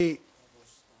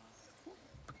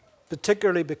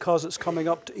Particularly because it's coming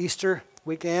up to Easter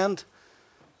weekend.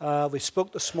 We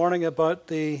spoke this morning about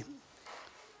the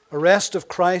arrest of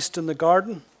Christ in the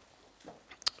garden.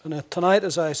 And tonight,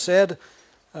 as I said,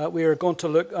 we are going to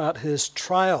look at his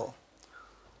trial.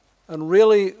 And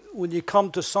really, when you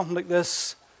come to something like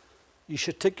this, you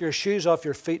should take your shoes off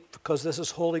your feet because this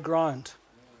is holy ground.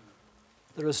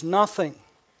 There is nothing,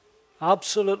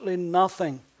 absolutely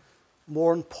nothing,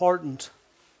 more important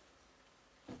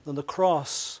than the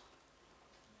cross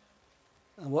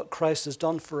and what Christ has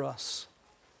done for us.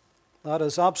 That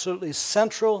is absolutely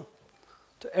central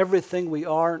to everything we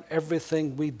are and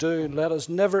everything we do. Let us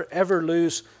never, ever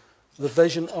lose the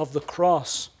vision of the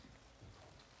cross.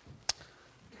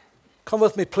 Come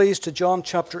with me, please, to John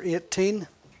chapter 18.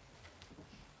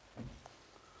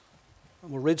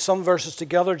 And we'll read some verses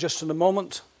together just in a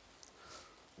moment.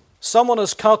 Someone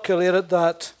has calculated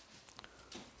that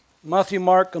Matthew,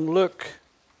 Mark, and Luke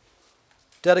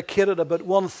dedicated about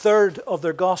 1/3 of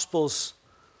their Gospels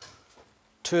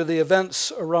to the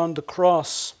events around the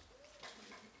cross,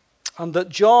 and that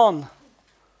John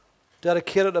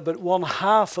dedicated about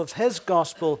 1/2 of his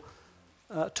Gospel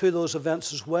to those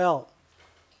events as well.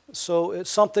 So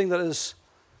it's something that is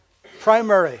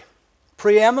primary,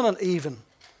 preeminent even,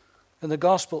 in the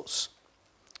Gospels.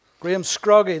 Graham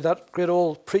Scroggie, that great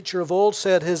old preacher of old,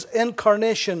 said his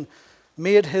incarnation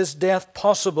made his death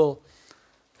possible.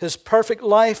 His perfect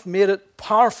life made it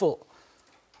powerful,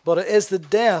 but it is the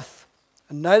death,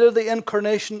 and neither the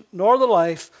incarnation nor the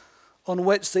life, on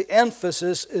which the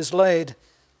emphasis is laid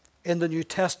in the New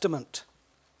Testament.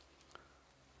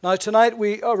 Now tonight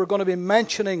we're going to be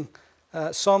mentioning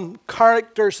some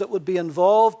characters that would be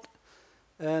involved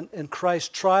in Christ's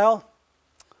trial.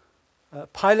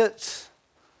 Pilate,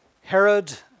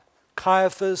 Herod,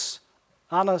 Caiaphas,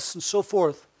 Annas, and so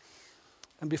forth.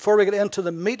 And before we get into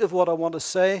the meat of what I want to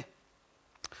say,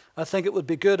 I think it would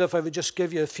be good if I would just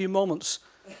give you a few moments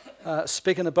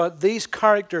speaking about these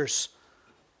characters.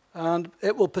 And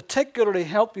it will particularly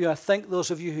help you, I think,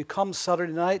 those of you who come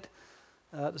Saturday night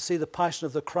to see the Passion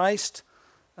of the Christ,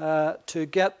 to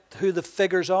get who the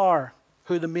figures are,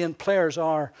 who the main players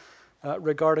are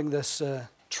regarding this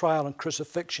trial and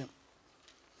crucifixion.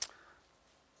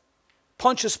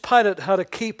 Pontius Pilate had a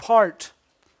key part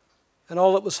in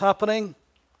all that was happening,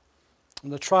 in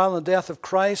the trial and death of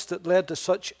Christ that led to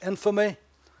such infamy.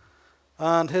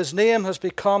 And his name has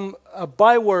become a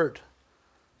byword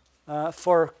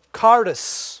for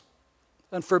cowardice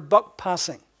and for buck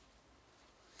passing.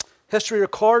 History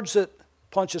records that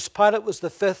Pontius Pilate was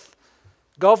the 5th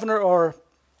governor or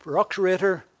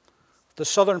procurator of the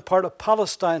southern part of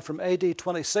Palestine from AD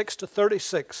 26 to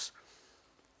 36.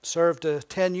 Served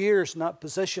 10 years in that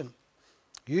position.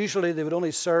 Usually they would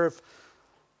only serve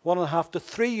 1.5 to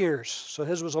 3 years, so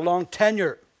his was a long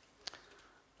tenure.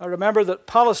 Now remember that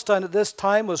Palestine at this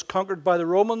time was conquered by the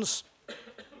Romans,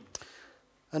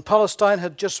 and Palestine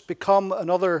had just become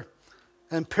another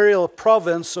imperial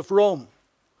province of Rome.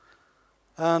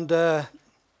 And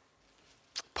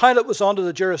Pilate was under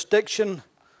the jurisdiction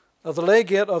of the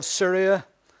legate of Syria,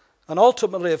 and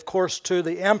ultimately, of course, to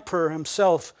the emperor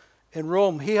himself in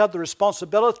Rome. He had the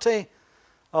responsibility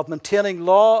of maintaining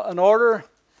law and order,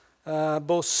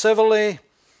 both civilly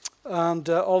and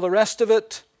all the rest of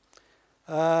it.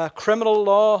 Criminal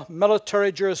law,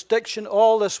 military jurisdiction,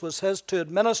 all this was his to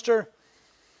administer.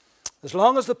 As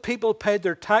long as the people paid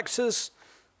their taxes,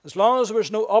 as long as there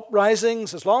was no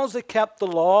uprisings, as long as they kept the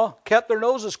law, kept their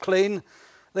noses clean,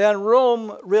 then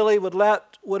Rome really would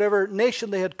let whatever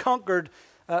nation they had conquered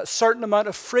a certain amount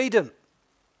of freedom.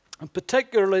 And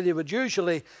particularly, they would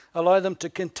usually allow them to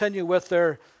continue with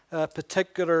their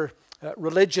particular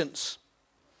religions.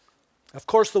 Of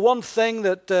course, the one thing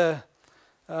that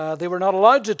they were not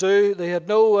allowed to do, they had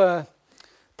no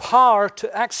power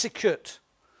to execute.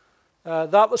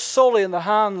 That was solely in the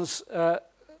hands,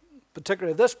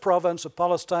 particularly this province of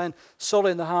Palestine, solely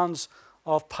in the hands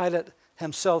of Pilate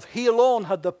himself. He alone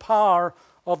had the power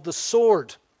of the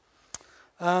sword.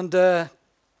 And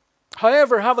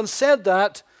however, having said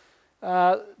that,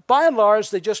 by and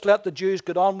large, they just let the Jews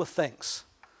get on with things.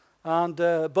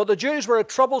 But the Jews were a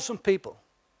troublesome people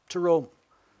to Rome.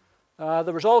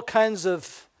 There was all kinds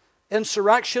of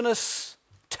insurrectionists,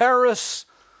 terrorists,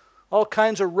 all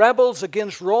kinds of rebels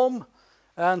against Rome.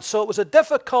 And so it was a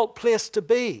difficult place to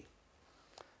be.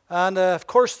 And of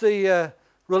course, the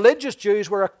religious Jews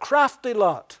were a crafty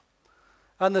lot.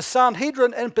 And the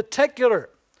Sanhedrin in particular.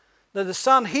 Now, the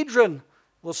Sanhedrin,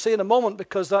 we'll see in a moment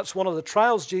because that's one of the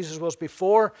trials Jesus was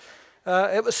before.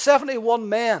 It was 71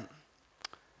 men.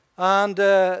 And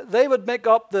they would make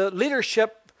up the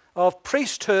leadership of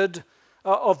priesthood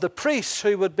of the priests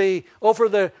who would be over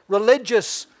the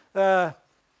religious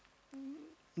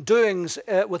doings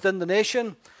within the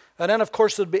nation. And then, of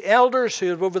course, there'd be elders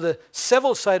who were over the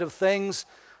civil side of things.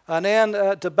 And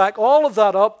then to back all of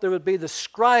that up, there would be the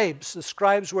scribes. The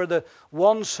scribes were the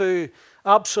ones who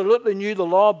absolutely knew the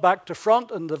law back to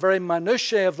front and the very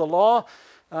minutiae of the law.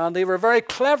 And they were very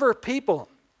clever people,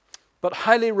 but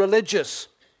highly religious.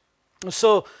 And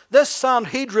so this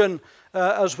Sanhedrin,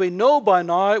 as we know by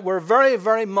now, were very,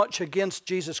 very much against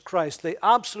Jesus Christ. They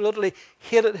absolutely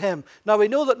hated him. Now, we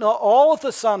know that not all of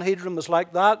the Sanhedrin was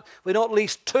like that. We know at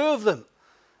least two of them,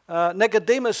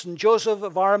 Nicodemus and Joseph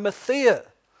of Arimathea,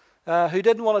 who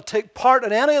didn't want to take part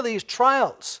in any of these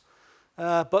trials.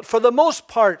 But for the most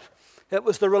part, it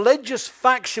was the religious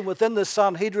faction within the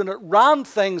Sanhedrin that ran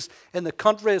things in the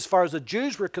country as far as the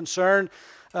Jews were concerned,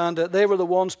 and they were the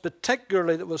ones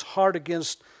particularly that was hard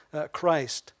against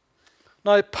Christ.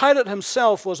 Now, Pilate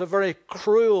himself was a very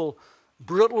cruel,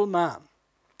 brutal man,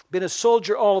 been a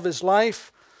soldier all of his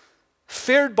life,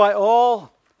 feared by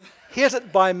all,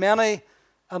 hated by many,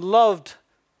 and loved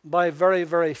by very,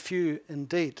 very few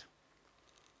indeed.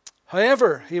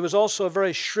 However, he was also a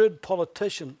very shrewd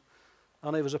politician,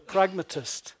 and he was a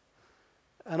pragmatist.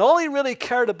 And all he really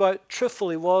cared about,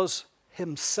 truthfully, was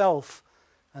himself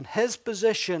and his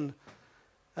position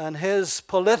and his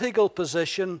political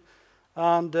position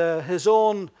and his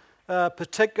own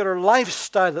particular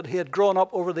lifestyle that he had grown up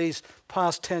over these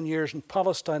past 10 years in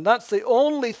Palestine. That's the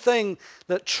only thing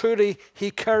that truly he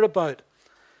cared about.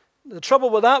 The trouble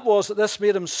with that was that this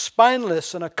made him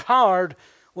spineless and a coward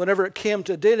whenever it came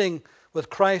to dealing with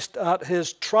Christ at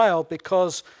his trial,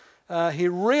 because he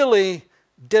really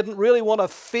didn't really want to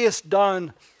face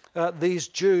down these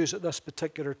Jews at this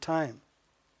particular time.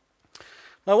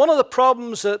 Now, one of the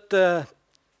problems that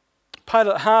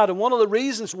Pilate had, and one of the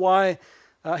reasons why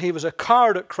he was a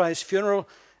coward at Christ's funeral,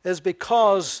 is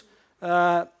because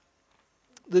the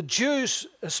Jews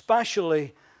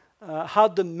especially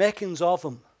had the makings of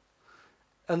him.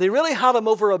 And they really had him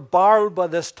over a barrel by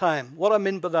this time. What I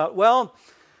mean by that? Well,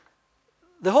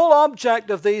 the whole object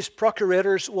of these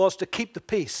procurators was to keep the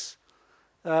peace.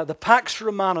 The Pax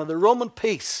Romana, the Roman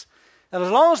peace. And as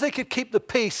long as they could keep the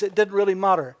peace, it didn't really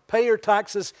matter. Pay your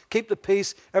taxes, keep the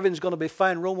peace, everything's going to be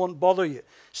fine. Rome won't bother you.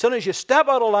 As soon as you step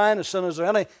out of line, as soon as there's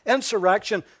any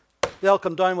insurrection, they'll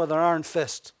come down with their iron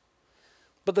fist.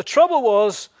 But the trouble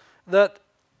was that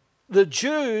the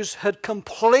Jews had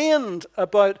complained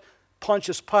about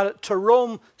Pontius Pilate to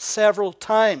Rome several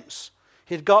times.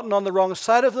 He'd gotten on the wrong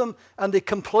side of them, and they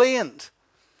complained.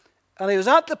 And he was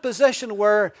at the position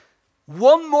where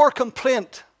one more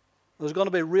complaint was going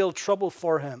to be real trouble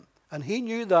for him. And he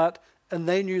knew that, and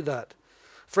they knew that.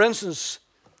 For instance,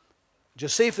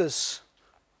 Josephus,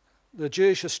 the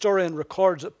Jewish historian,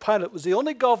 records that Pilate was the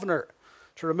only governor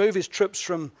to remove his troops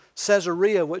from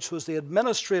Caesarea, which was the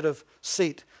administrative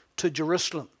seat, to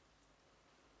Jerusalem.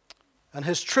 And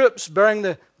his troops, bearing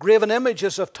the graven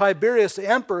images of Tiberius the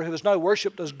emperor, who was now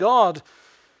worshipped as God,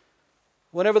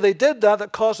 whenever they did that,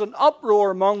 that caused an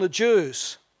uproar among the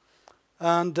Jews.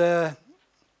 And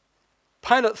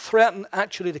Pilate threatened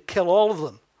actually to kill all of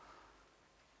them.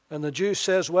 And the Jew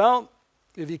says, well,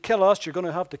 if you kill us, you're going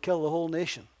to have to kill the whole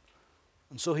nation.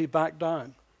 And so he backed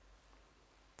down.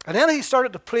 And then he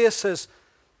started to place his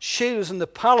shields in the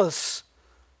palace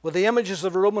with the images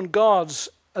of the Roman gods.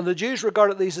 And the Jews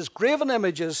regarded these as graven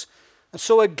images. And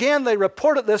so again, they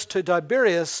reported this to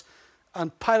Tiberius,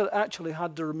 and Pilate actually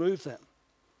had to remove them.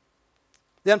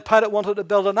 Then Pilate wanted to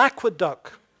build an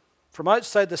aqueduct from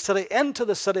outside the city into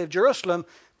the city of Jerusalem,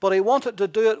 but he wanted to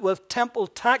do it with temple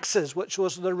taxes, which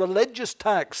was the religious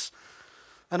tax.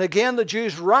 And again, the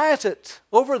Jews rioted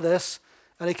over this,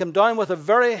 and he came down with a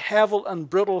very heavy and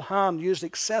brutal hand, used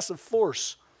excessive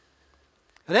force.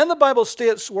 And then the Bible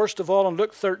states, worst of all, in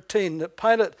Luke 13, that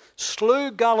Pilate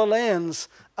slew Galileans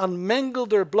and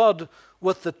mingled their blood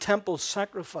with the temple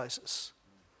sacrifices.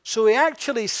 So he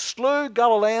actually slew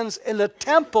Galileans in the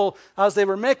temple as they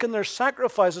were making their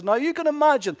sacrifices. Now you can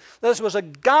imagine this was a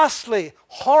ghastly,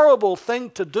 horrible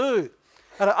thing to do.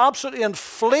 And it absolutely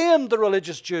inflamed the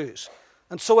religious Jews.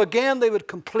 And so again they would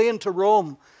complain to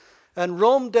Rome. And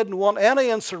Rome didn't want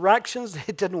any insurrections.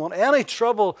 They didn't want any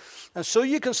trouble. And so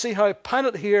you can see how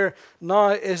Pilate here now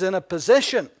is in a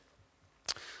position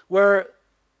where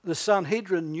the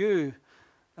Sanhedrin knew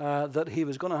that he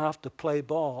was going to have to play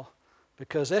ball.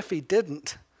 Because if he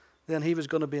didn't, then he was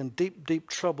going to be in deep, deep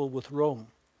trouble with Rome.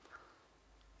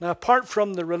 Now, apart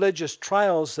from the religious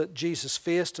trials that Jesus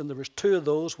faced, and there was two of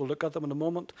those, we'll look at them in a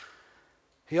moment,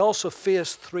 he also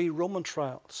faced 3 Roman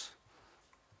trials.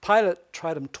 Pilate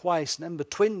tried him twice, and in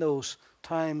between those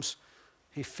times,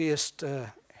 he faced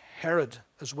Herod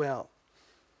as well.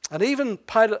 And even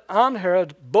Pilate and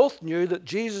Herod both knew that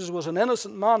Jesus was an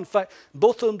innocent man. In fact,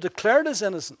 both of them declared his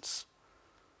innocence.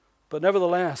 But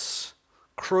nevertheless,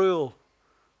 cruel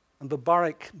and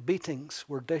barbaric beatings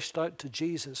were dished out to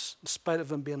Jesus in spite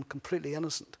of him being completely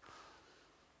innocent.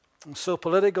 And so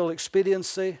political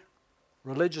expediency,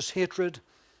 religious hatred,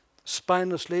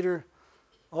 spineless leader,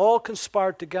 all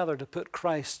conspired together to put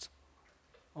Christ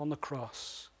on the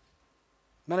cross.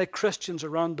 Many Christians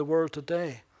around the world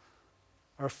today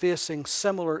are facing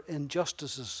similar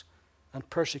injustices and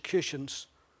persecutions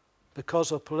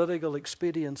because of political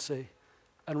expediency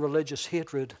and religious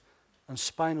hatred and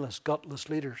spineless, gutless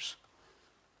leaders.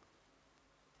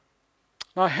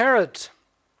 Now Herod,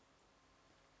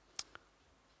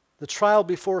 the trial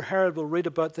before Herod, we'll read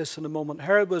about this in a moment.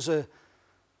 Herod was an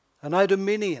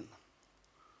Idumean,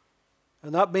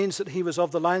 and that means that he was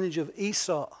of the lineage of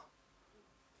Esau.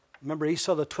 Remember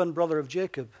Esau, the twin brother of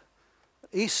Jacob.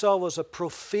 Esau was a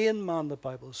profane man, the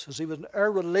Bible says. He was an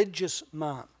irreligious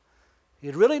man. He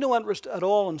had really no interest at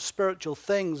all in spiritual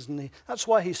things, and that's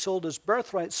why he sold his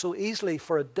birthright so easily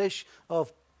for a dish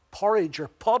of porridge or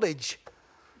pottage,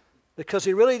 because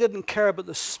he really didn't care about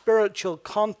the spiritual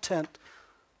content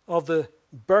of the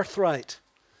birthright.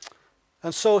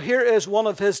 And so here is one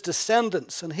of his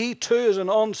descendants, and he too is an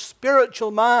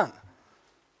unspiritual man.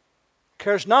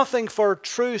 Cares nothing for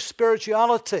true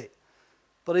spirituality,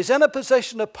 but he's in a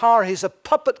position of power. He's a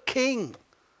puppet king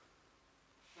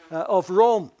of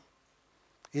Rome.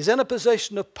 He's in a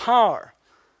position of power.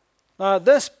 Now,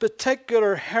 this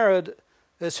particular Herod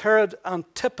is Herod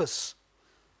Antipas.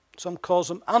 Some calls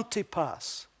him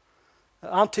Antipas.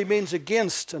 Anti means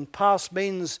against, and pas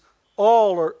means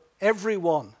all or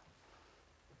everyone.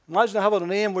 Imagine having a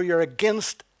name where you're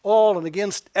against all and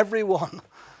against everyone.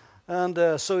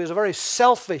 And so he's a very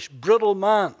selfish, brutal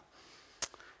man.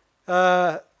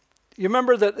 You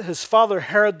remember that his father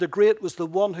Herod the Great was the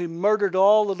one who murdered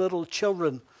all the little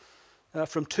children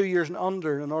from 2 years and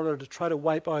under in order to try to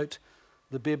wipe out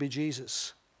the baby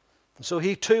Jesus. And so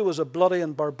he too was a bloody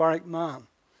and barbaric man.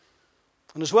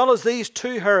 And as well as these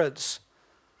two Herods,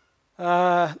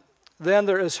 then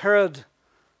there is Herod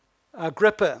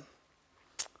Agrippa.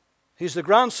 He's the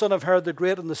grandson of Herod the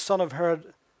Great and the son of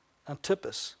Herod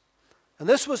Antipas. And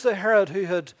this was the Herod who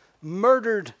had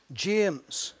murdered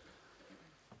James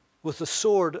with the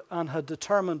sword and had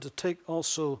determined to take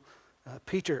also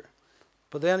Peter.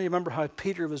 But then you remember how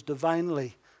Peter was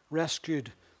divinely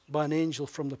rescued by an angel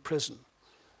from the prison.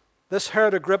 This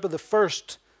Herod Agrippa I,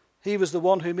 he was the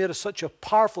one who made such a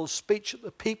powerful speech that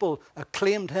the people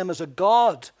acclaimed him as a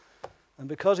god. And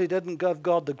because he didn't give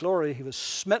God the glory, he was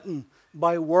smitten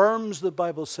by worms, the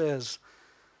Bible says,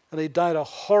 and he died a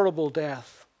horrible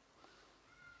death.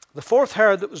 The fourth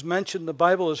Herod that was mentioned in the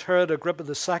Bible is Herod Agrippa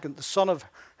II, the son of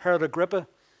Herod Agrippa.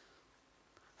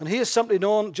 And he is simply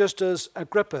known just as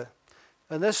Agrippa.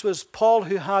 And this was Paul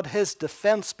who had his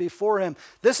defense before him.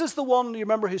 This is the one, you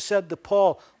remember, who said to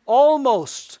Paul,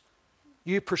 almost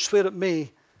you persuaded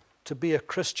me to be a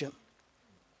Christian.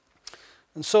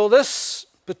 And so this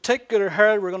particular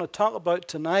Herod we're going to talk about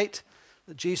tonight,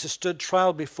 that Jesus stood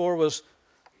trial before, was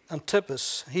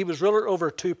Antipas. He was ruler over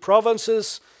two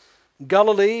provinces,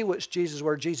 Galilee,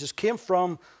 where Jesus came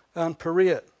from, and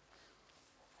Perea.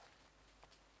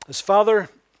 His father,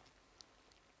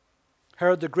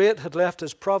 Herod the Great, had left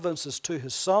his provinces to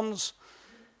his sons,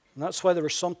 and that's why they were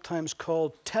sometimes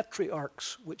called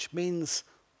tetrarchs, which means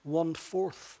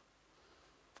 1/4.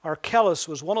 Archelaus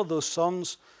was one of those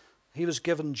sons. He was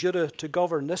given Judah to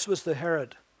govern. This was the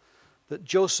Herod that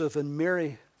Joseph and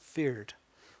Mary feared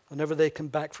whenever they came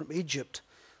back from Egypt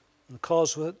and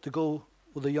caused to go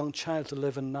with a young child to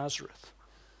live in Nazareth.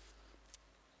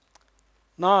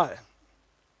 Now,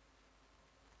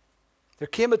 there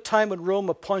came a time when Rome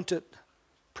appointed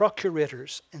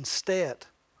procurators instead,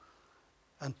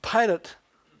 and Pilate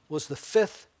was the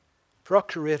 5th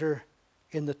procurator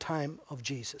in the time of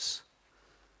Jesus.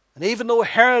 And even though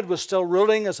Herod was still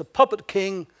ruling as a puppet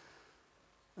king,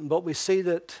 but we see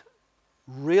that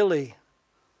really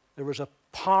there was a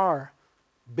power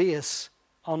base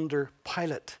under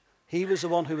Pilate. He was the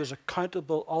one who was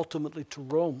accountable ultimately to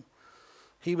Rome.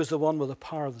 He was the one with the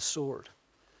power of the sword.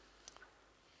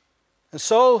 And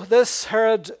so this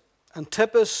Herod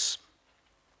Antipas,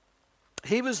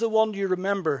 he was the one, you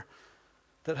remember,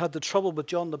 that had the trouble with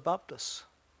John the Baptist.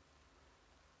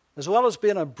 As well as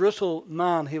being a brutal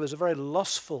man, he was a very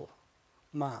lustful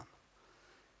man.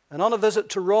 And on a visit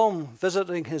to Rome,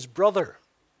 visiting his brother,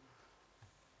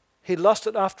 he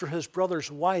lusted after his brother's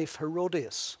wife,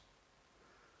 Herodias.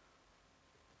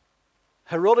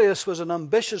 Herodias was an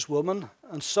ambitious woman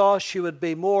and saw she would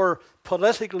be more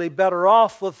politically better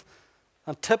off with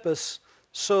Antipas.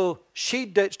 So she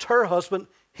ditched her husband.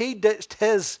 He ditched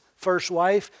his first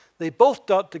wife. They both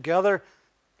got together.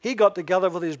 He got together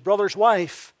with his brother's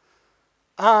wife.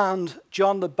 And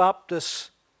John the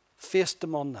Baptist faced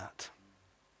him on that.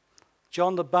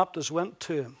 John the Baptist went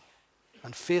to him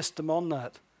and faced him on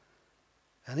that.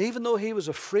 And even though he was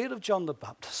afraid of John the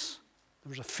Baptist, there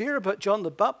was a fear about John the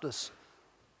Baptist,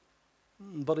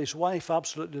 but his wife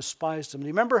absolutely despised him. And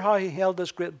you remember how he held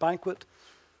this great banquet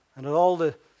and had all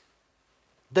the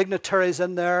dignitaries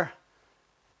in there,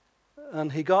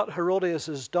 and he got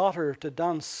Herodias' daughter to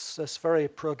dance this very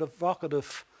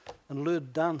provocative and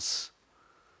lewd dance.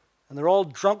 And they're all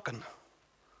drunken.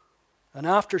 And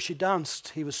after she danced,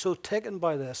 he was so taken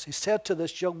by this, he said to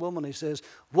this young woman, he says,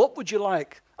 "What would you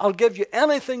like? I'll give you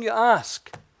anything you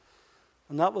ask."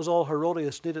 And that was all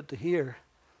Herodias needed to hear.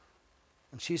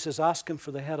 And she says, "Ask him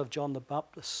for the head of John the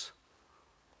Baptist."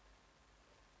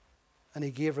 And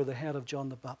he gave her the head of John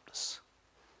the Baptist.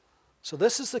 So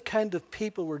this is the kind of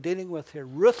people we're dealing with here.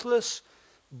 Ruthless,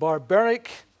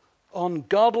 barbaric,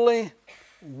 ungodly,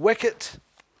 wicked.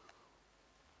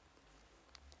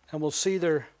 And we'll see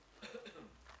their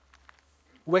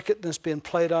wickedness being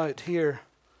played out here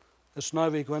as now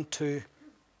we go into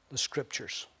the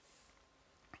Scriptures.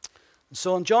 And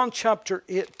so in John chapter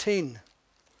 18,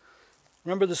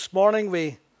 remember this morning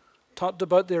we talked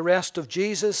about the arrest of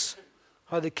Jesus,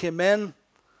 how they came in,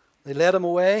 they led him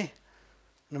away.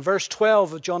 And in verse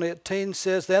 12 of John 18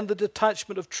 says, "Then the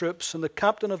detachment of troops and the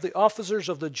captain of the officers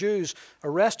of the Jews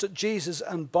arrested Jesus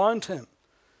and bound him.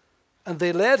 And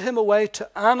they led him away to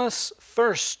Annas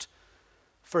first,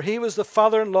 for he was the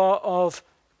father-in-law of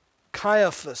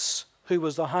Caiaphas, who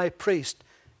was the high priest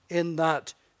in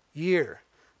that year."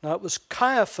 Now it was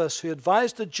Caiaphas who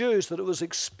advised the Jews that it was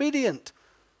expedient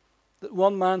that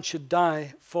one man should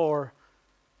die for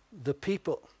the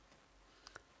people.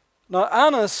 Now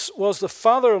Annas was the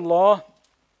father-in-law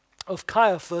of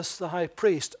Caiaphas, the high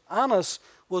priest. Annas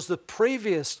was the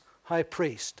previous high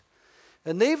priest.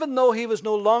 And even though he was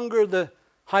no longer the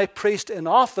high priest in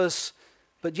office,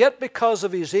 but yet because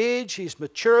of his age, his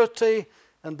maturity,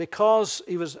 and because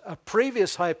he was a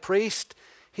previous high priest,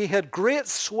 he had great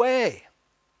sway.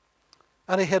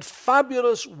 And he had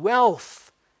fabulous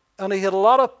wealth. And he had a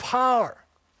lot of power.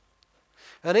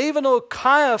 And even though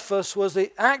Caiaphas was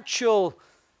the actual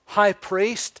high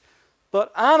priest,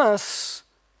 but Annas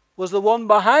was the one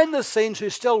behind the scenes who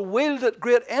still wielded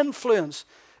great influence.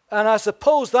 And I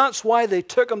suppose that's why they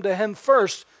took him to him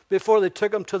first before they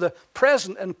took him to the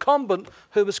present incumbent,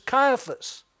 who was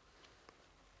Caiaphas.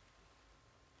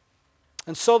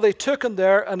 And so they took him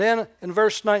there, and then in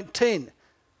verse 19,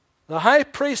 the high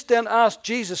priest then asked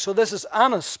Jesus, so this is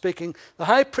Annas speaking, the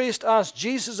high priest asked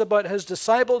Jesus about his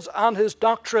disciples and his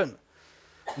doctrine.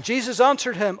 And Jesus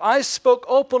answered him, "I spoke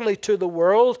openly to the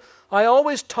world. I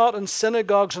always taught in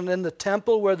synagogues and in the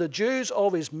temple where the Jews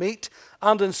always meet,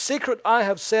 and in secret I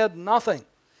have said nothing.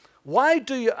 Why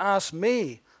do you ask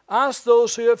me? Ask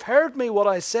those who have heard me what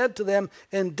I said to them.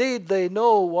 Indeed, they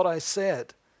know what I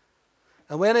said."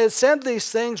 And when he had said these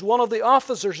things, one of the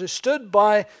officers who stood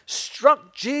by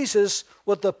struck Jesus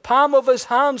with the palm of his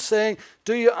hand, saying,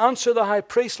 "Do you answer the high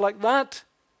priest like that?"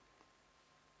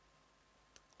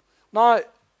 Now,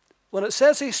 when it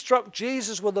says he struck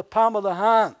Jesus with the palm of the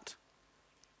hand,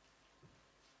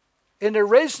 in the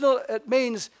original it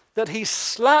means that he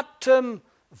slapped him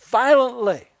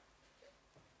violently.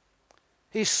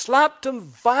 He slapped him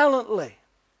violently,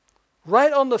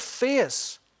 right on the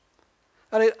face.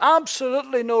 And he had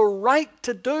absolutely no right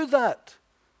to do that.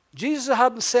 Jesus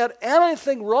hadn't said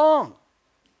anything wrong.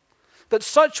 But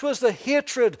such was the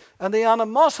hatred and the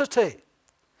animosity.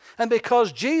 And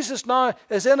because Jesus now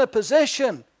is in a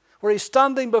position where he's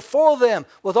standing before them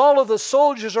with all of the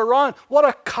soldiers around, what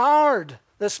a coward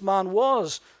this man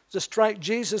was to strike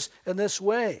Jesus in this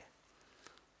way.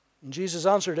 And Jesus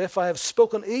answered, "If I have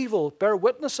spoken evil, bear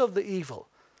witness of the evil.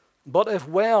 But if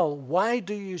well, why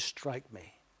do you strike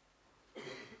me?"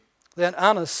 Then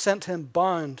Annas sent him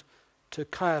bound to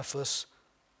Caiaphas,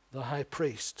 the high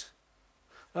priest.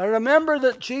 I remember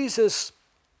that Jesus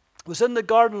was in the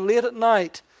garden late at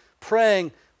night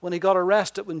praying when he got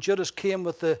arrested, when Judas came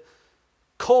with the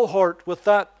cohort with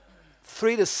that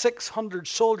 300 to 600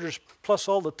 soldiers plus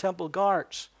all the temple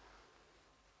guards.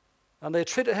 And they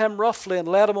treated him roughly and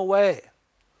led him away.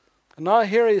 And now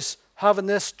here he's having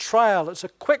this trial. It's a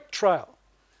quick trial.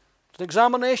 It's an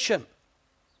examination.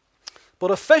 But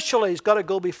officially he's got to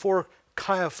go before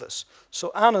Caiaphas.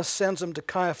 So Annas sends him to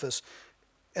Caiaphas.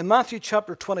 In Matthew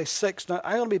chapter 26, now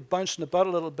I'm going to be bouncing about a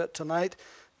little bit tonight.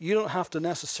 You don't have to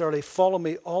necessarily follow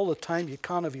me all the time. You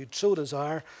can if you so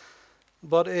desire.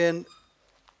 But in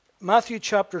Matthew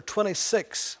chapter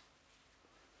 26,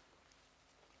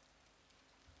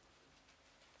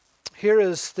 here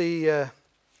is the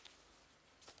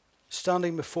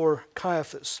standing before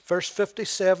Caiaphas. Verse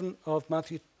 57 of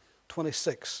Matthew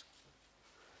 26.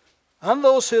 And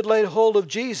those who had laid hold of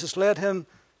Jesus led him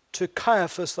to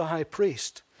Caiaphas the high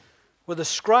priest, where the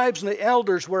scribes and the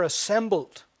elders were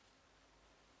assembled.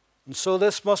 And so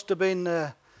this must have been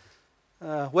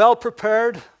well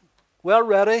prepared, well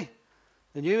ready.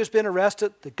 They knew he was being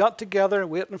arrested. They got together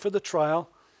waiting for the trial.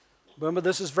 Remember,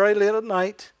 this is very late at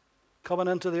night, coming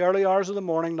into the early hours of the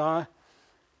morning now.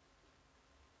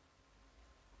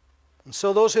 And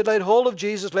so those who had laid hold of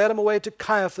Jesus led him away to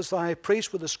Caiaphas the high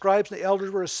priest, where the scribes and the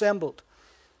elders were assembled.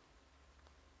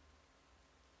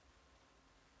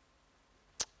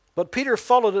 But Peter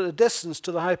followed at a distance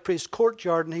to the high priest's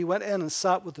courtyard, and he went in and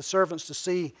sat with the servants to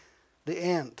see the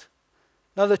end.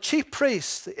 Now the chief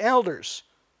priests, the elders,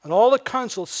 and all the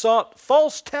council sought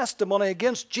false testimony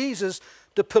against Jesus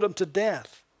to put him to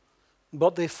death,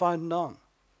 but they found none.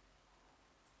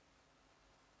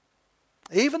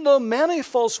 Even though many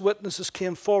false witnesses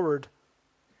came forward,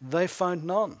 they found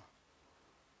none.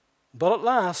 But at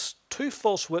last, 2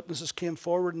 false witnesses came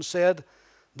forward and said,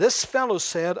 "This fellow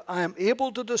said, I am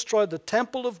able to destroy the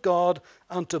temple of God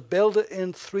and to build it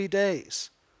in 3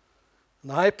 days.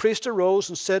 And the high priest arose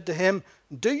and said to him,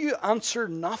 Do you answer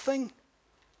nothing?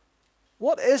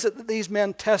 What is it that these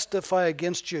men testify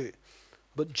against you?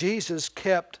 But Jesus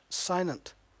kept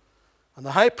silent. And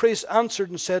the high priest answered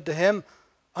and said to him,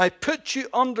 I put you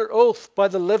under oath by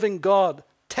the living God.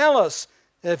 Tell us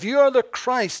if you are the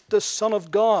Christ, the Son of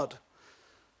God.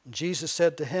 And Jesus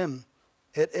said to him,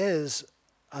 It is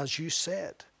as you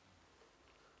said.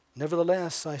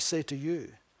 Nevertheless, I say to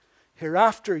you,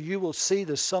 hereafter you will see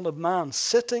the Son of Man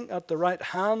sitting at the right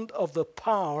hand of the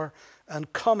power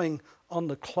and coming on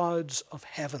the clouds of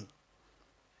heaven.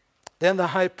 Then the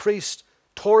high priest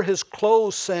tore his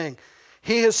clothes, saying,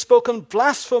 He has spoken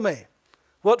blasphemy.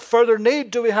 What further need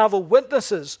do we have of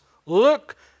witnesses?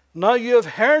 Look, now you have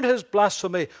heard his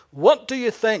blasphemy. What do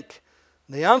you think?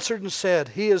 And they answered and said,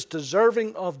 He is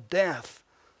deserving of death.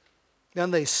 Then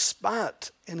they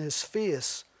spat in his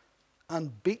face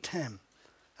and beat him.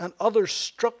 And others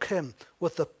struck him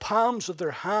with the palms of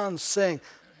their hands, saying,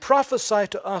 Prophesy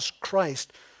to us,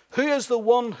 Christ. Who is the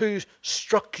one who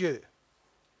struck you?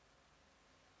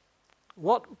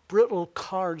 What brutal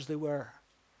cowards they were.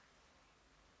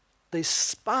 They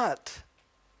spat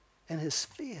in his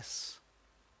face.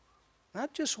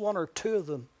 Not just 1 or 2 of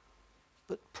them,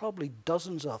 but probably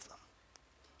dozens of them.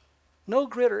 No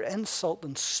greater insult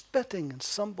than spitting in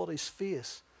somebody's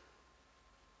face.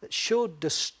 It showed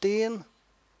disdain,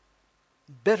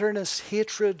 bitterness,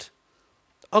 hatred,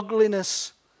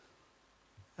 ugliness.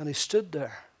 And he stood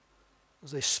there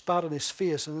as they spat in his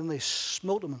face, and then they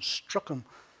smote him and struck him,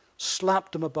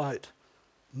 slapped him about,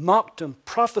 mocked him.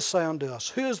 Prophesy unto us.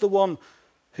 Who is the one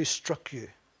who struck you?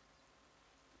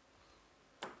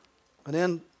 And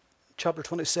then chapter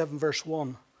 27, verse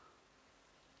 1.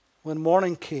 When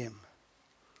morning came,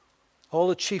 all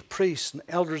the chief priests and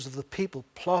elders of the people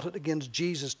plotted against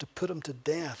Jesus to put him to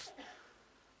death.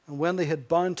 And when they had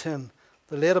bound him,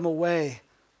 they led him away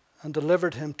and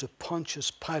delivered him to Pontius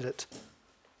Pilate,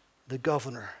 the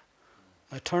governor.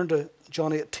 I turn to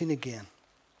John 18 again.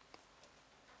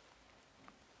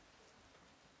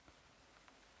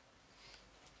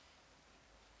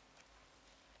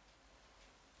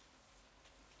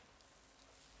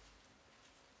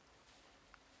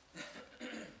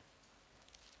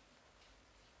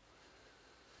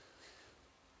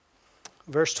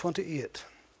 Verse 28.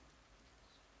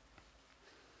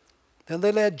 Then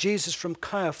they led Jesus from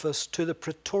Caiaphas to the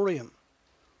praetorium.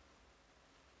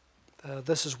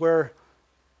 This is where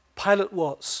Pilate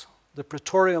was. The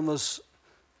praetorium was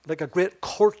like a great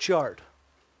courtyard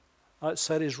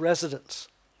outside his residence.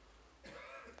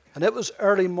 And it was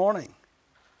early morning.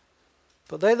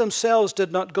 But they themselves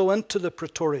did not go into the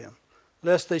praetorium,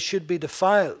 lest they should be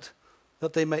defiled,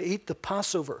 that they may eat the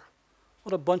Passover.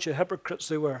 What a bunch of hypocrites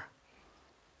they were.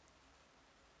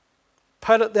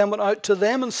 Pilate then went out to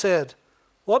them and said,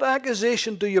 What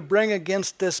accusation do you bring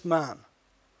against this man?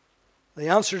 They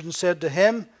answered and said to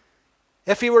him,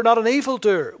 If he were not an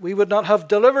evildoer, we would not have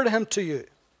delivered him to you.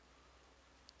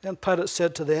 Then Pilate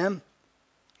said to them,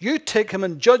 You take him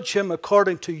and judge him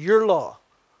according to your law.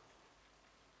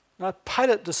 Now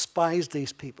Pilate despised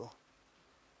these people.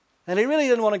 And he really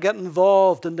didn't want to get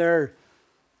involved in their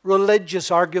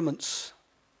religious arguments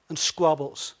and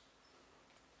squabbles.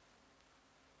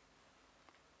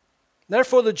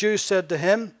 Therefore the Jews said to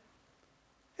him,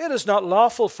 "It is not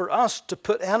lawful for us to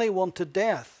put anyone to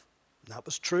death." And that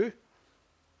was true.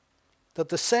 That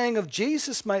the saying of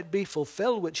Jesus might be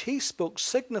fulfilled, which he spoke,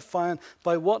 signifying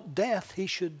by what death he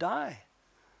should die.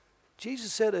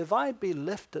 Jesus said, "If I be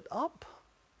lifted up,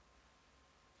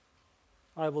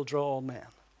 I will draw all men."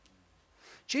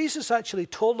 Jesus actually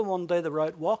told them one day they were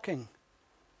out walking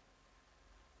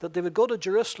that they would go to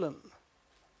Jerusalem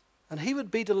and he would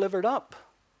be delivered up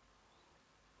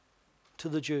to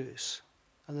the Jews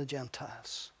and the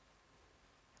Gentiles,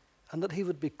 and that he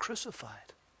would be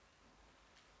crucified.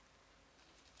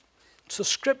 So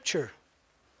Scripture,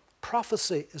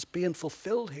 prophecy is being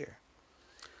fulfilled here.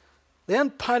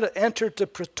 Then Pilate entered the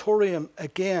praetorium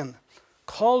again,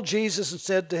 called Jesus and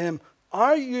said to him,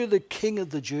 "Are you the king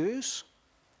of the Jews?"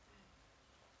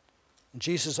 And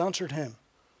Jesus answered him,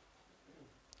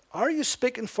 "Are you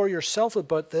speaking for yourself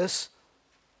about this,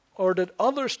 or did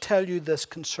others tell you this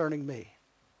concerning me?"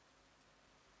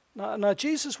 Now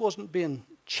Jesus wasn't being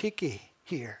cheeky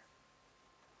here.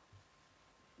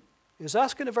 He was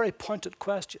asking a very pointed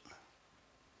question.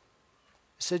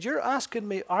 He said, "You're asking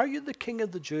me, are you the king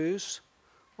of the Jews?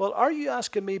 Well, are you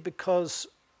asking me because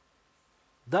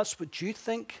that's what you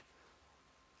think,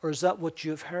 or is that what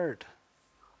you've heard?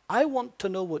 I want to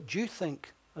know what you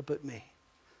think about me."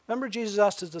 Remember, Jesus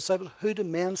asked his disciples, "Who do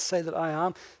men say that I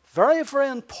am?" Very, very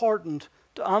important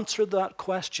to answer that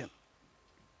question.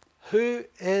 Who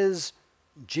is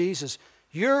Jesus?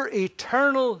 Your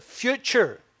eternal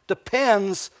future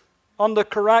depends on the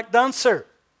correct answer.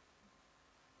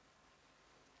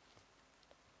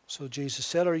 So Jesus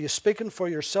said, "Are you speaking for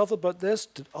yourself about this?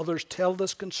 Did others tell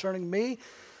this concerning me?"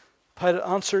 Pilate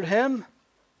answered him,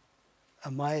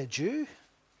 "Am I a Jew?"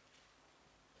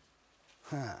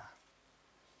 Am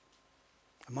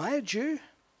I a Jew?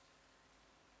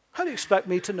 How do you expect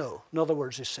me to know? In other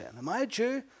words, he's saying, am I a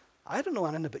Jew? I don't know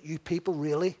anything about you people,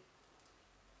 really.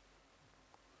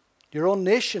 Your own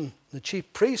nation, the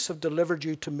chief priests, have delivered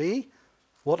you to me.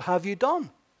 What have you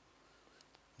done?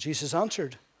 Jesus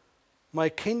answered, "My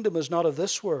kingdom is not of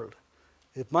this world.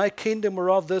 If my kingdom were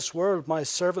of this world, my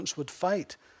servants would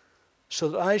fight, so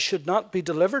that I should not be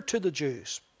delivered to the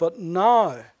Jews. But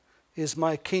now is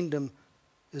my kingdom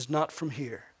is not from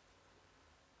here."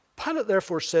 Pilate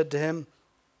therefore said to him,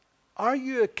 "Are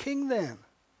you a king then?"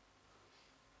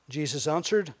 Jesus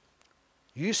answered,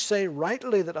 "You say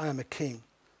rightly that I am a king.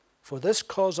 For this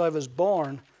cause I was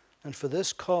born, and for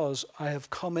this cause I have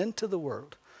come into the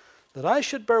world, that I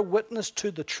should bear witness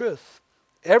to the truth.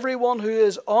 Everyone who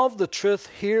is of the truth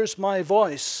hears my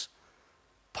voice."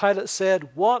 Pilate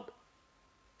said, "What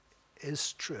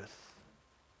is truth?"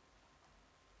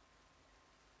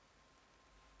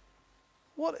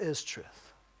 What is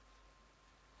truth?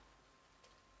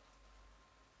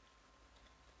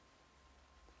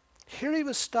 Here he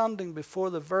was standing before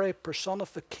the very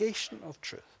personification of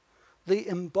truth, the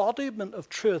embodiment of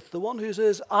truth, the one who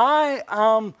says, "I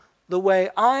am the way,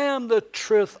 I am the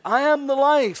truth, I am the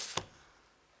life."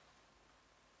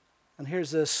 And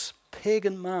here's this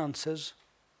pagan man says,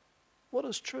 "What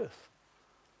is truth?"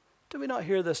 Do we not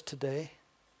hear this today?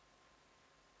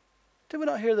 Do we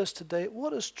not hear this today?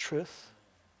 What is truth?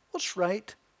 What's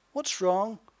right? What's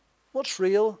wrong? What's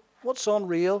real? What's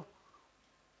unreal?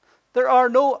 There are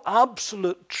no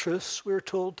absolute truths, we're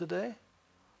told today.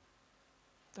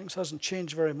 Things hasn't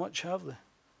changed very much, have they?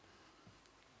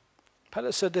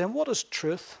 Pilate said to him, "What is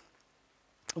truth?"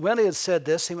 When he had said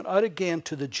this, he went out again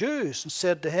to the Jews and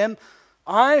said to him,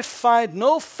 "I find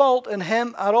no fault in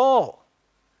him at all."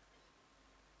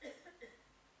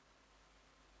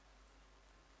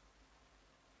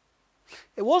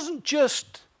 It wasn't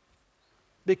just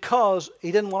because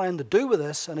he didn't want anything to do with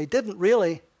this, and he didn't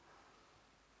really,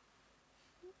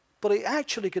 but he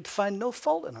actually could find no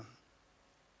fault in him.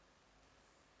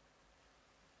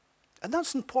 And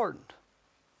that's important,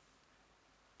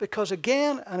 because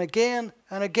again and again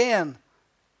and again,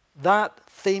 that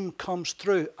theme comes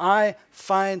through. I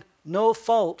find no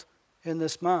fault in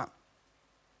this man.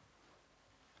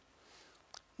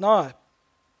 Now,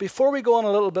 before we go on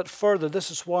a little bit further,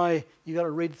 this is why you got to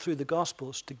read through the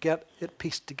Gospels to get it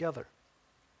pieced together.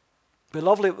 It'd be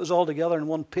lovely if it was all together in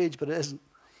one page, but it isn't.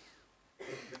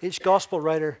 Each Gospel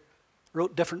writer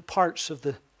wrote different parts of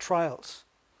the trials.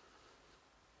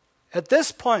 At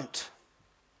this point,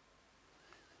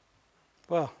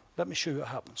 well, let me show you what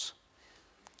happens.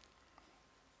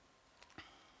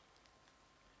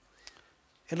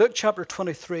 In Luke chapter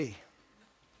 23,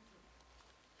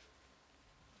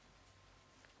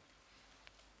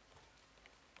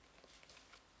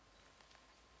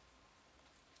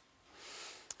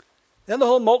 Then the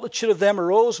whole multitude of them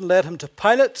arose and led him to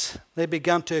Pilate. They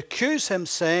began to accuse him,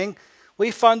 saying,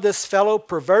 "We found this fellow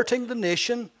perverting the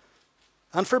nation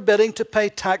and forbidding to pay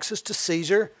taxes to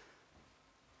Caesar,"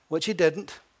 which he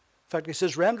didn't. In fact, he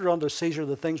says, "Render unto Caesar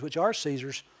the things which are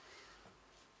Caesar's."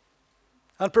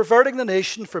 "And perverting the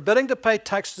nation, forbidding to pay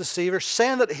taxes to Caesar,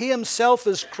 saying that he himself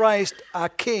is Christ, a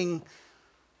king."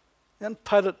 Then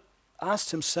Pilate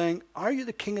asked him, saying, "Are you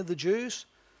the king of the Jews?"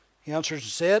 He answered and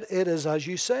said, "It is as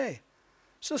you say."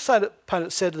 So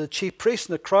Pilate said to the chief priests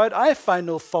and the crowd, "I find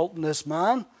no fault in this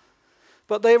man."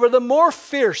 But they were the more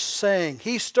fierce, saying,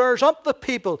 "He stirs up the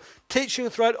people, teaching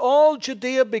throughout all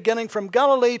Judea, beginning from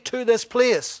Galilee to this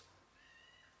place."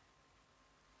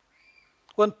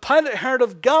 When Pilate heard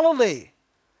of Galilee,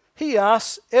 he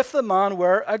asked if the man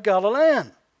were a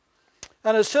Galilean.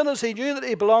 And as soon as he knew that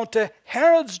he belonged to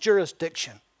Herod's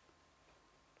jurisdiction,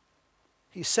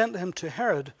 he sent him to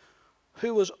Herod,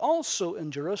 who was also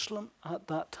in Jerusalem at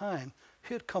that time,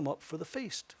 who had come up for the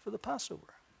feast, for the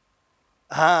Passover.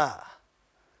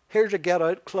 Here's a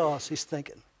get-out clause, he's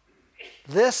thinking.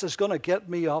 This is going to get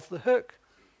me off the hook.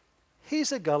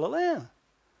 He's a Galilean.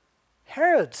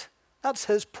 Herod, that's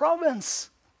his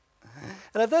province.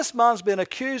 And if this man's been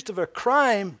accused of a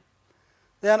crime,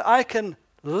 then I can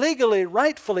legally,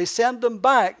 rightfully send him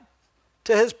back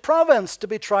to his province to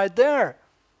be tried there.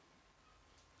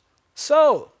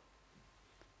 So,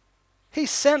 he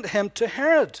sent him to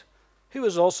Herod, who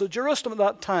was also Jerusalem at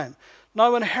that time.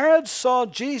 Now when Herod saw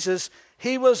Jesus,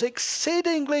 he was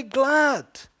exceedingly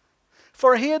glad,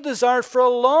 for he had desired for a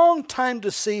long time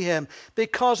to see him,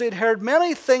 because he had heard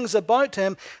many things about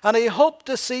him, and he hoped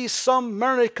to see some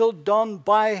miracle done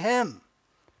by him.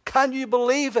 Can you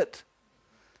believe it?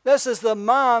 This is the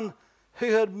man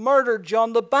who had murdered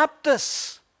John the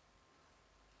Baptist.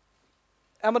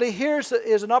 And when he hears that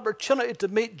he has an opportunity to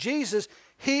meet Jesus,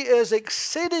 he is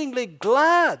exceedingly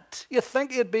glad. You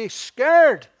think he'd be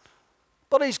scared,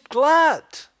 but he's glad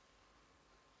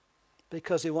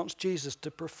because he wants Jesus to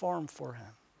perform for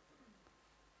him.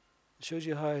 It shows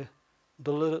you how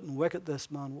deluded and wicked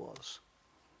this man was.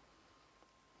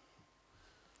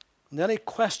 And then he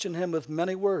questioned him with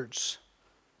many words,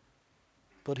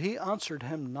 but he answered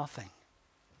him nothing.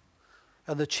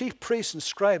 And the chief priests and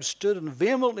scribes stood and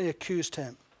vehemently accused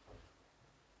him.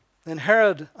 Then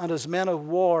Herod and his men of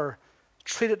war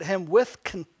treated him with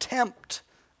contempt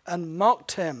and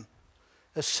mocked him.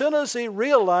 As soon as he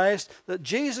realized that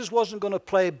Jesus wasn't going to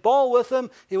play ball with him,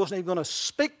 he wasn't even going to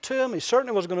speak to him, he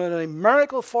certainly wasn't going to do any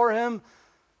miracle for him,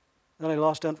 then he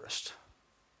lost interest.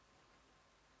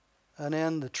 And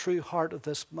then the true heart of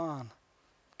this man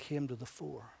came to the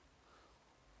fore.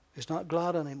 He's not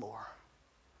glad anymore.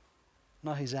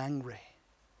 Now he's angry.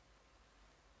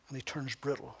 And he turns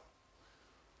brittle.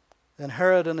 Then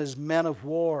Herod and his men of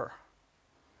war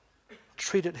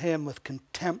treated him with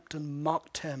contempt and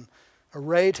mocked him,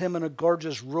 arrayed him in a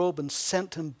gorgeous robe and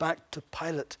sent him back to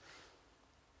Pilate.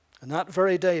 And that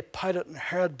very day, Pilate and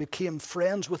Herod became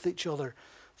friends with each other,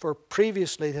 for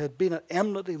previously they had been at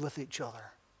enmity with each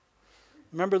other.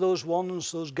 Remember those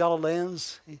ones, those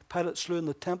Galileans Pilate slew in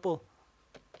the temple?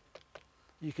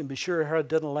 You can be sure Herod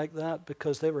didn't like that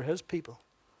because they were his people.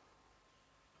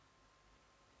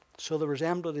 So there was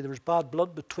enmity, there was bad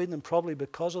blood between them probably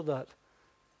because of that.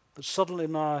 But suddenly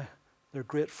now they're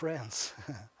great friends.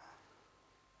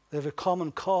 They have a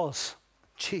common cause,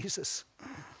 Jesus.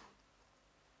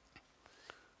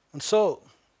 And so,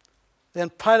 then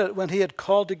Pilate, when he had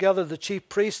called together the chief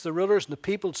priests, the rulers, and the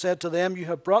people, said to them, "You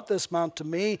have brought this man to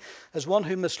me as one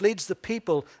who misleads the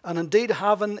people, and indeed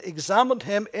having examined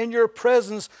him in your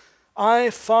presence, I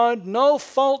found no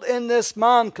fault in this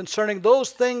man concerning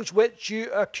those things which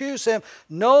you accuse him.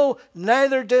 No,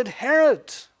 neither did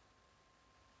Herod."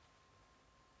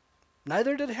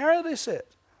 Neither did Herod, he said.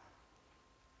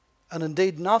 And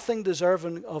indeed nothing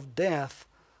deserving of death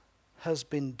has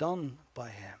been done by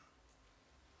him.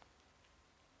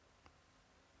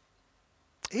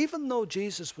 Even though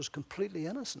Jesus was completely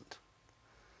innocent,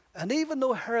 and even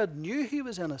though Herod knew he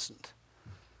was innocent,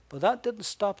 but that didn't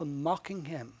stop him mocking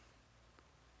him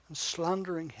and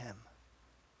slandering him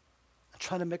and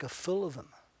trying to make a fool of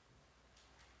him.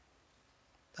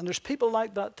 And there's people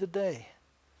like that today.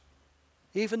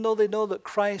 Even though they know that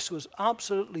Christ was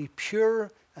absolutely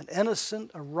pure and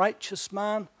innocent, a righteous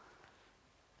man,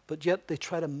 but yet they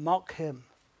try to mock him.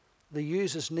 They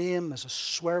use his name as a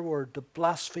swear word to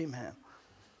blaspheme him.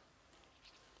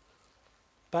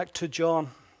 Back to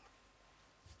John.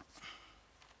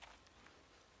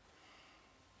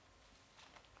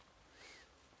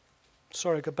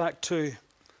 Go back to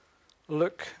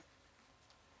Luke.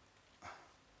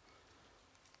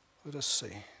 Let us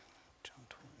see. John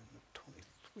 20,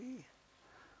 23.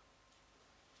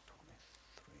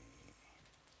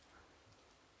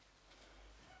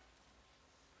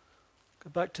 Go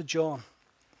back to John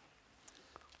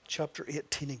chapter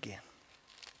 18 again.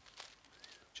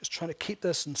 Just trying to keep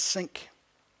this in sync.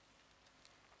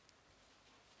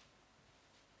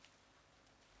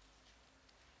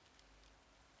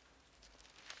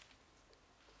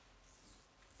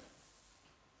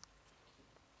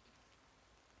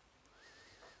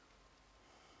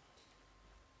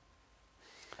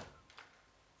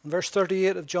 In verse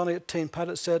 38 of John 18,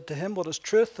 Pilate said to him, "What is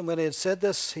truth?" And when he had said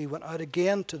this, he went out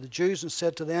again to the Jews and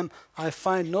said to them, "I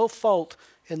find no fault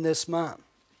in this man."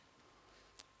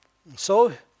 And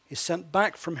so he's sent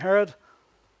back from Herod.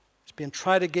 He's being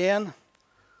tried again.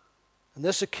 On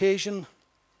this occasion,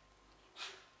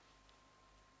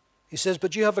 he says,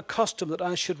 "But you have a custom that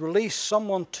I should release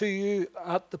someone to you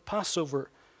at the Passover.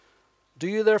 Do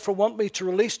you therefore want me to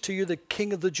release to you the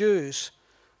King of the Jews?"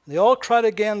 And they all cried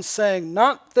again, saying,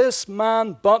 "Not this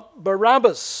man, but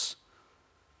Barabbas."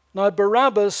 Now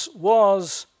Barabbas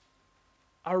was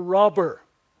a robber.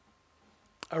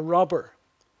 A robber.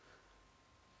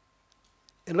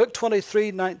 In Luke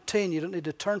 23:19, you don't need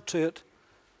to turn to it,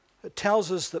 it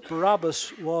tells us that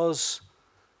Barabbas was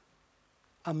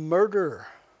a murderer.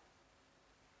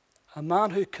 A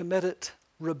man who committed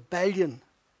rebellion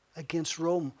against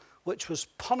Rome, which was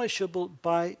punishable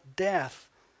by death.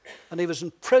 And he was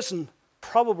in prison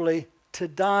probably to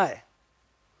die.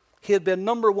 He had been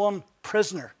number one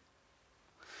prisoner.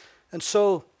 And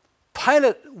so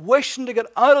Pilate, wishing to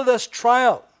get out of this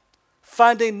trial,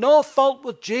 finding no fault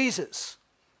with Jesus,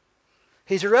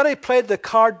 he's already played the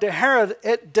card to Herod.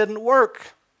 It didn't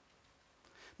work.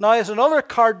 Now he has another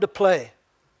card to play,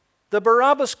 the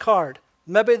Barabbas card.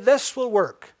 Maybe this will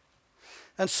work.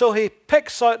 And so he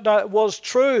picks out, now it was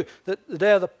true that the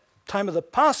day of the time of the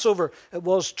Passover, it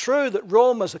was true that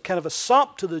Rome, as a kind of a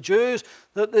sop to the Jews,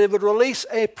 that they would release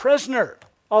a prisoner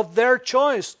of their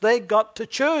choice. They got to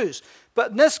choose.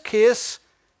 But in this case,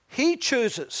 he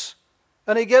chooses.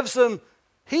 And he gives them,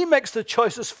 he makes the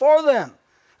choices for them.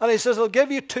 And he says, "I'll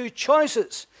give you two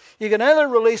choices. You can either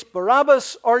release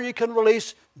Barabbas or you can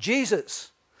release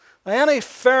Jesus." Now, any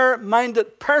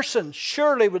fair-minded person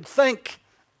surely would think,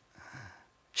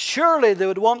 surely they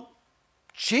would want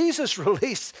Jesus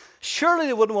released. Surely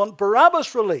they wouldn't want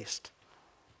Barabbas released.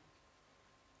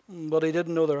 But he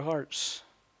didn't know their hearts,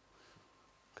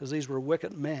 because these were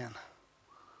wicked men.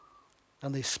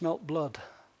 And they smelt blood.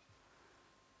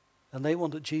 And they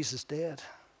wanted Jesus dead.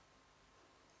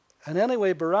 And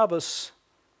anyway, Barabbas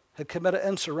had committed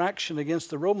insurrection against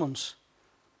the Romans.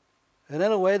 And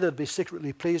in a way, they'd be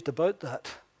secretly pleased about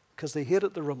that, because they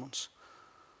hated the Romans.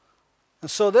 And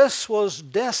so this was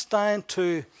destined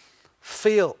to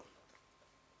fail.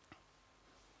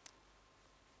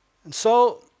 And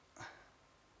so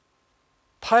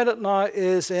Pilate now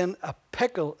is in a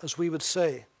pickle, as we would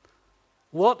say.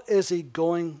 What is he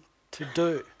going to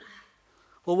do?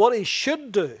 Well, what he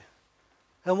should do,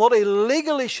 and what he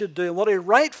legally should do, and what he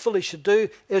rightfully should do,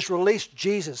 is release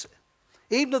Jesus.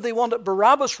 Even if they wanted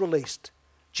Barabbas released,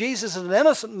 Jesus is an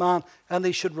innocent man, and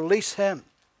they should release him.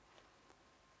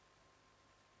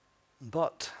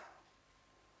 But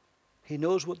he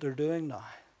knows what they're doing now,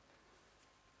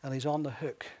 and he's on the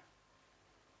hook.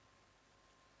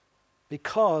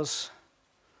 Because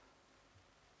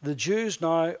the Jews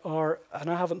now are, and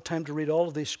I haven't time to read all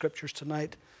of these scriptures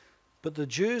tonight, but the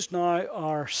Jews now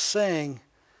are saying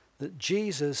that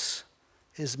Jesus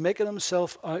is making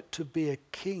himself out to be a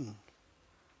king.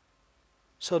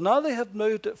 So now they have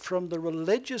moved it from the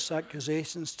religious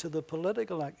accusations to the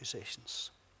political accusations.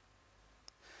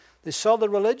 They saw the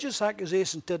religious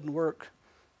accusations didn't work.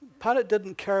 Pilate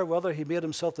didn't care whether he made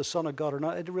himself the Son of God or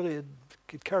not. He really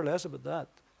could care less about that.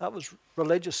 That was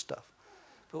religious stuff.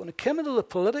 But when it came into the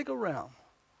political realm,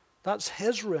 that's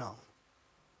his realm.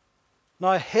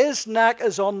 Now his neck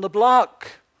is on the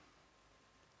block.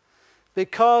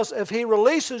 Because if he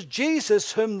releases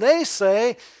Jesus, whom they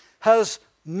say has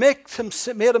made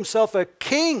himself a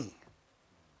king,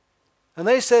 and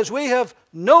they says, "We have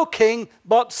no king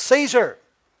but Caesar.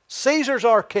 Caesar's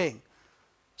our king."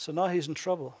 So now he's in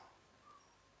trouble.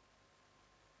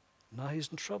 Now he's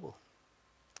in trouble.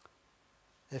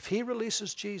 If he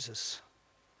releases Jesus,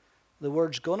 the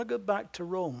word's going to go back to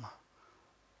Rome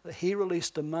that he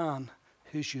released a man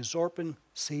who's usurping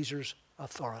Caesar's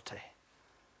authority.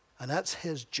 And that's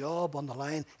his job on the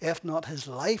line, if not his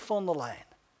life on the line.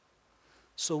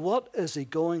 So what is he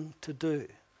going to do?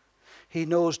 He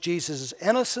knows Jesus is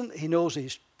innocent. He knows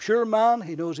he's pure man.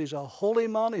 He knows he's a holy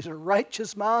man. He's a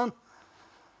righteous man.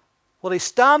 Will he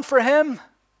stand for him?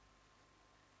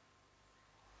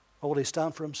 Or will he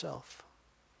stand for himself?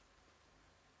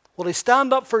 Will he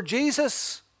stand up for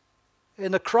Jesus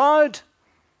in the crowd?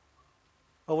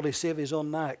 Or will he save his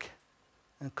own neck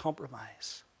and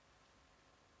compromise?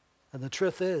 And the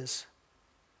truth is,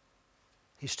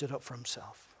 he stood up for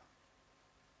himself.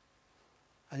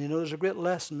 And you know, there's a great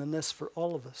lesson in this for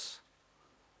all of us.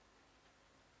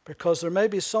 Because there may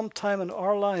be some time in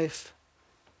our life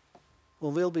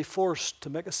when we'll be forced to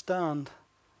make a stand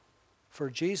for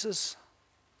Jesus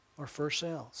or for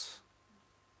ourselves.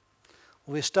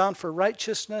 Will we stand for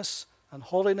righteousness and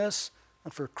holiness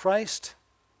and for Christ?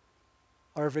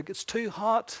 Or if it gets too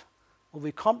hot, will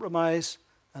we compromise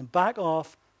and back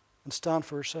off and stand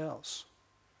for ourselves?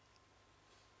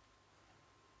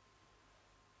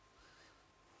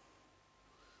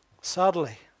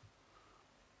 Sadly,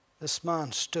 this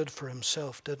man stood for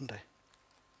himself, didn't he?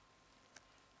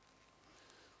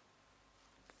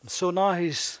 And so now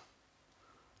he's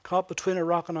caught between a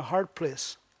rock and a hard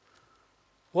place.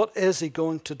 What is he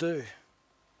going to do?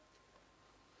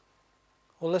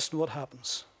 Well, listen to what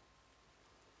happens.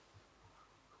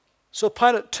 So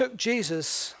Pilate took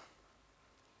Jesus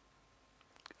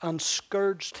and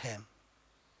scourged him.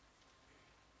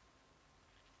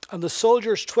 And the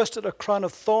soldiers twisted a crown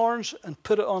of thorns and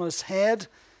put it on his head.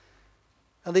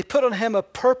 And they put on him a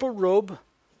purple robe.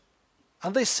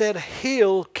 And they said,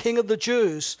 "Hail, King of the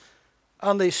Jews!"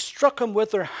 And they struck him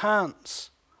with their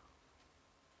hands.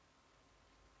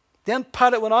 Then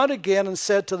Pilate went out again and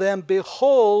said to them,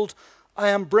 "Behold, I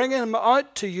am bringing him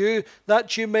out to you,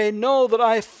 that you may know that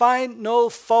I find no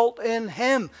fault in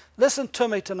him." Listen to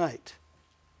me tonight.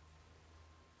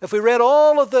 If we read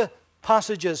all of the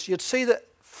passages, you'd see that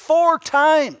 4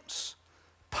 times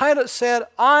Pilate said,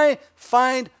 "I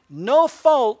find no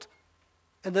fault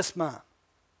in this man."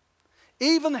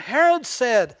 Even Herod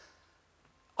said,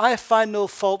 "I find no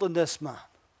fault in this man."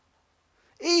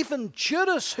 Even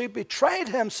Judas, who betrayed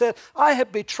him, said, "I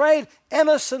have betrayed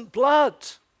innocent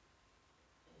blood."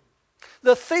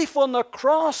 The thief on the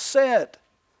cross said,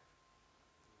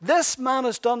 "This man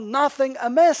has done nothing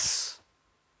amiss."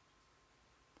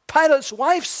 Pilate's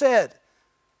wife said,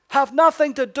 "Have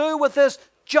nothing to do with this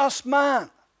just man."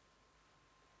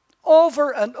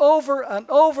 Over and over and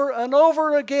over and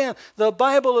over again, the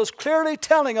Bible is clearly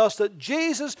telling us that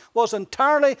Jesus was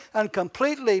entirely and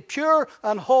completely pure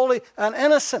and holy and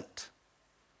innocent.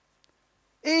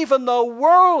 Even the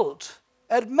world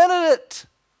admitted it,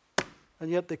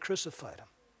 and yet they crucified him.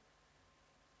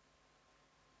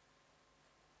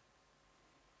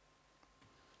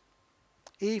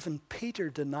 Even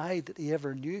Peter denied that he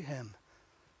ever knew him,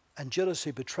 and Judas,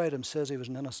 who betrayed him, says he was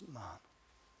an innocent man.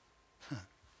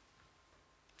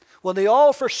 When they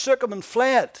all forsook him and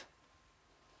fled,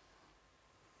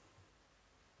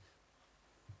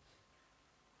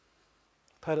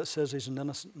 Pilate says he's an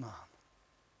innocent man.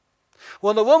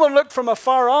 When the woman looked from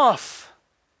afar off,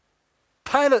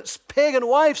 Pilate's pagan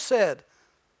wife said,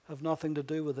 "Have nothing to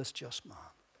do with this just man.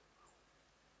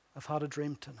 I've had a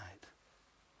dream tonight."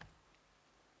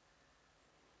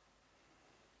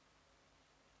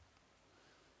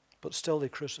 But still they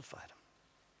crucified him.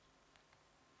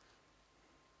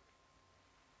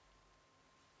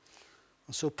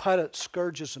 And so Pilate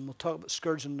scourges him. We'll talk about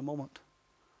scourging in a moment.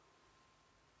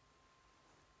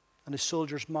 And his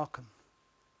soldiers mock him.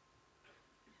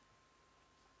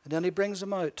 And then he brings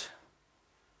him out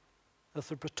of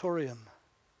the praetorium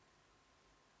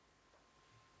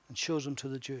and shows him to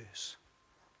the Jews,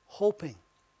 hoping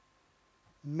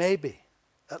maybe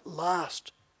at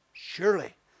last,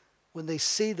 surely, when they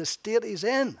see the state he's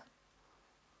in,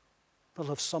 they'll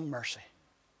have some mercy.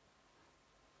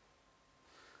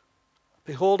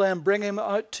 "Behold, I am bringing him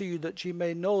out to you, that ye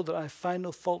may know that I find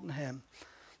no fault in him."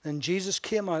 Then Jesus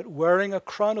came out wearing a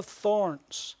crown of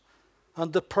thorns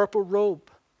and the purple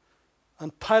robe.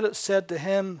 And Pilate said to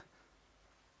him,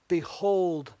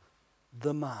 "Behold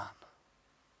the man."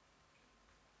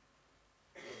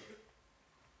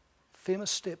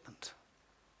 Famous statement.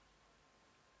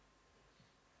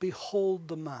 Behold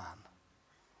the man.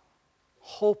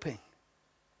 Hoping,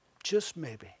 just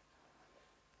maybe,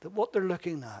 that what they're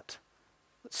looking at,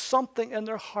 that something in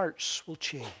their hearts will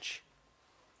change.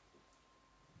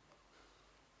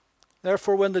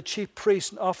 Therefore, when the chief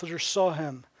priests and officers saw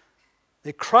him,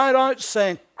 they cried out,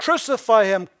 saying, "Crucify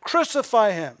him,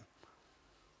 crucify him."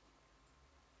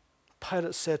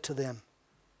 Pilate said to them,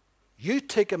 "You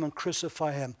take him and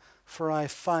crucify him, for I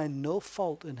find no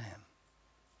fault in him."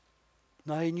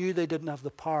 Now he knew they didn't have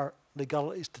the power,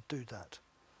 legalities to do that.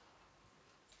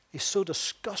 He's so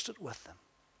disgusted with them.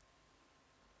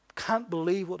 Can't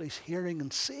believe what he's hearing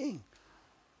and seeing.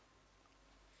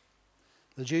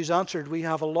 The Jews answered, "We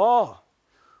have a law,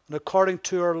 And according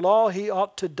to our law, he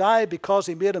ought to die because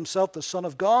he made himself the Son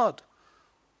of God.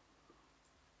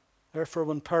 Therefore,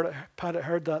 when Pilate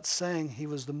heard that saying, he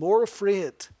was the more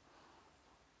afraid.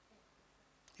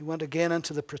 He went again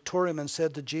into the praetorium and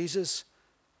said to Jesus,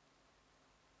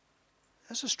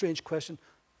 that's a strange question,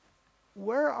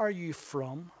 where are you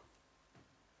from?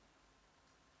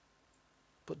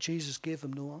 But Jesus gave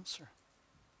him no answer.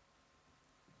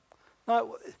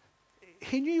 Now,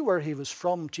 he knew where he was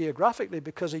from geographically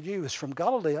because he knew he was from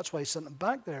Galilee. That's why he sent him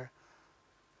back there.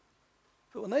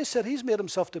 But when they said he's made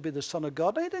himself to be the Son of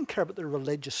God, they didn't care about the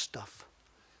religious stuff.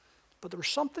 But there was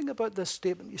something about this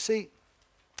statement. You see,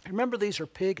 remember these are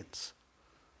pagans.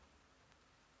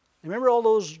 Remember all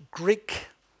those Greek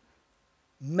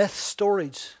myth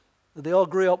stories that they all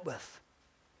grew up with?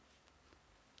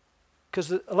 Because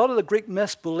a lot of the Greek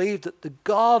myths believed that the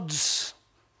gods,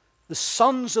 the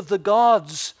sons of the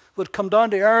gods, would come down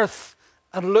to earth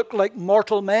and look like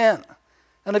mortal men.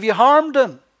 And if you harmed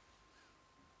them,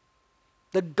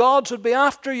 the gods would be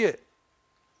after you.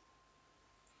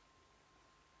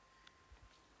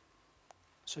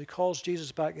 So he calls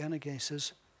Jesus back in again. He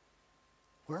says,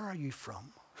 where are you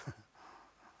from? A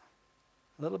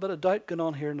little bit of doubt going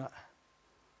on here now.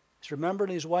 He's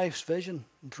remembering his wife's vision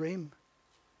and dream.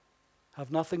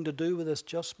 Have nothing to do with this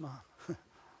just man.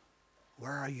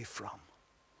 Where are you from?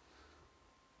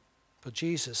 But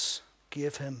Jesus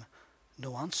gave him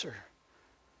no answer.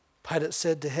 Pilate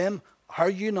said to him, are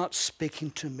you not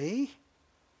speaking to me?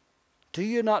 Do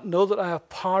you not know that I have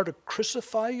power to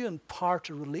crucify you and power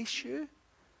to release you?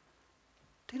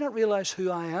 Do you not realize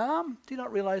who I am? Do you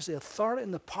not realize the authority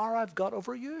and the power I've got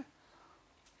over you?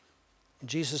 And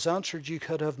Jesus answered, you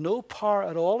could have no power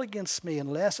at all against me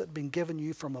unless it had been given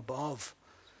you from above.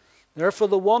 Therefore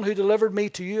the one who delivered me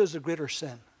to you is the greater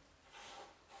sin.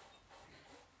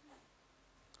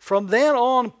 From then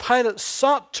on, Pilate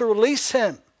sought to release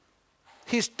him.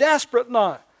 He's desperate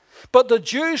now. But the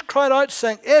Jews cried out,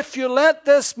 saying, if you let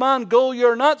this man go,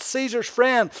 you're not Caesar's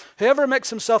friend. Whoever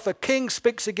makes himself a king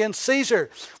speaks against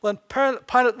Caesar. When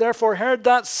Pilate therefore heard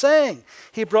that saying,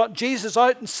 he brought Jesus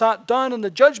out and sat down in the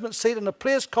judgment seat in a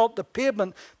place called the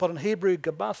Pavement, but in Hebrew,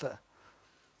 Gabbatha.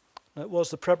 Now, it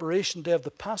was the preparation day of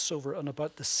the Passover, and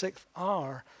about the 6th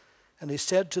hour. And he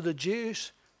said to the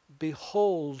Jews,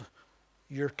 behold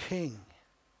your king.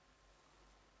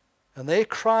 And they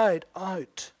cried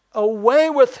out, away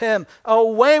with him,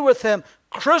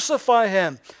 crucify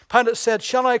him. Pilate said,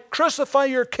 shall I crucify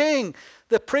your king?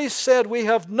 The priest said, we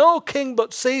have no king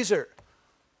but Caesar.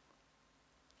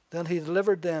 Then he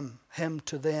delivered him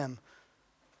to them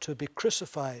to be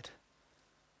crucified.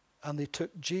 And they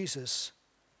took Jesus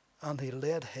and they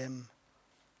led him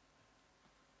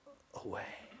away.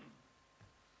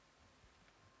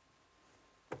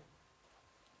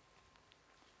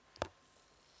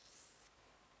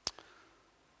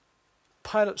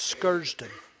 Pilate scourged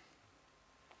him.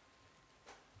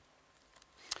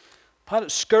 Pilate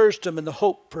scourged him in the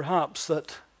hope, perhaps,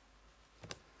 that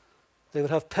they would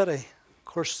have pity. Of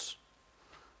course,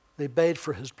 they bayed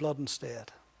for his blood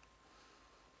instead.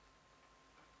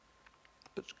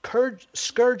 But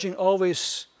scourging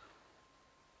always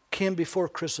came before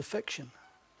crucifixion.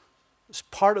 It's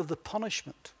part of the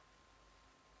punishment.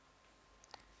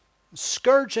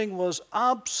 Scourging was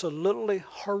absolutely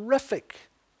horrific.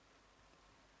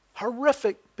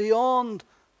 Horrific beyond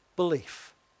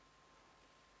belief.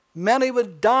 Many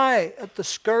would die at the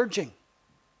scourging.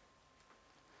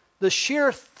 The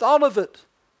sheer thought of it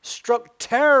struck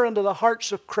terror into the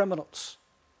hearts of criminals.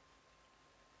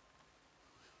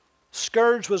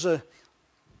 Scourge was a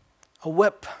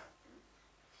whip,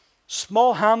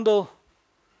 small handle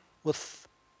with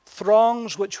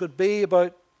thongs which would be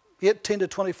about 18 to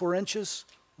 24 inches,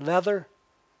 leather,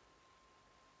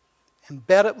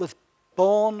 embedded with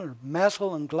bone or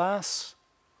metal and glass.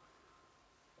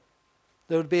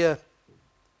 There would be a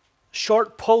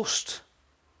short post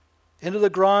into the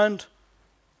ground.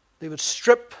 They would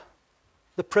strip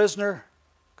the prisoner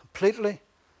completely,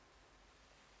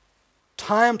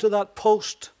 tie him to that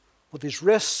post with his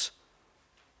wrists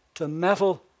to a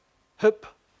metal hoop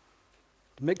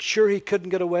to make sure he couldn't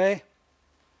get away.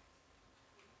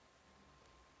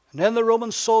 And then the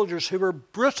Roman soldiers, who were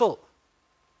brutal,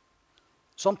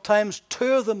 sometimes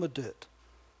two of them would do it.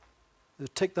 They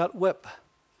would take that whip.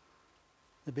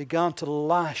 They began to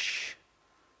lash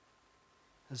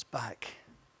his back.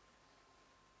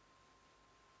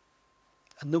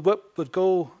 And the whip would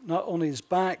go not only his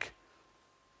back,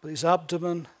 but his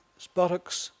abdomen, his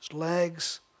buttocks, his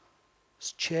legs,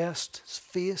 his chest, his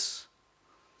face.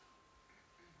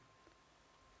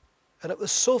 And it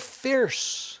was so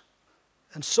fierce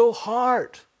and so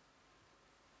hard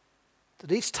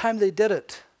that each time they did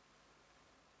it,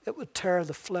 it would tear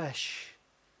the flesh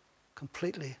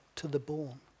completely to the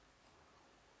bone.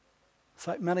 In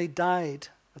fact, many died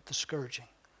at the scourging,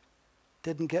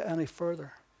 didn't get any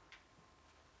further.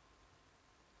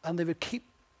 And they would keep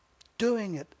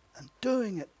doing it and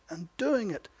doing it and doing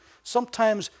it.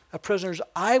 Sometimes a prisoner's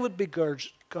eye would be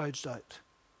gouged out.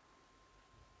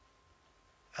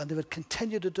 And they would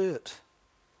continue to do it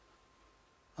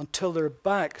until their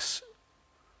backs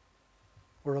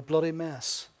were a bloody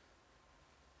mess.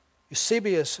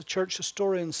 Eusebius, a church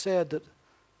historian, said that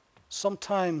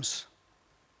sometimes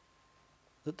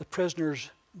that the prisoners'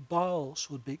 bowels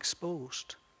would be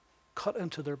exposed, cut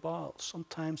into their bowels.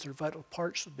 Sometimes their vital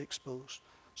parts would be exposed.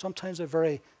 Sometimes their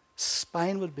very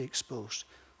spine would be exposed.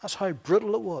 That's how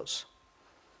brutal it was.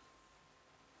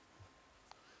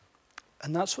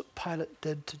 And that's what Pilate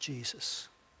did to Jesus.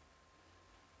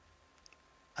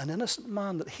 An innocent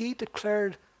man that he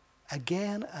declared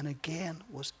again and again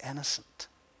was innocent.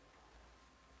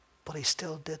 But he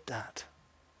still did that.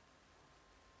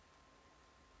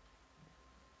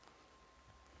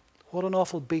 What an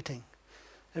awful beating.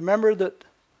 Remember that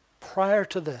prior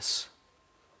to this,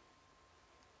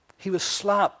 he was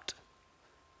slapped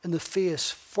in the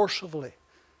face forcibly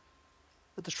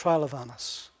at the trial of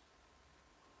Annas.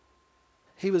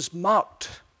 He was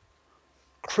mocked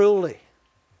cruelly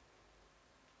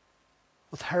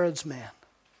with Herod's men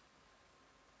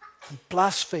and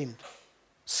blasphemed,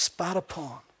 spat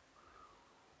upon.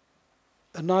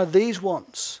 And now these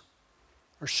ones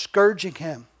are scourging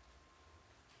him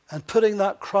and putting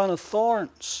that crown of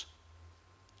thorns,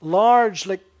 large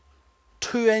like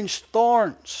 2-inch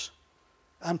thorns,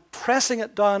 and pressing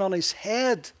it down on his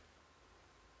head.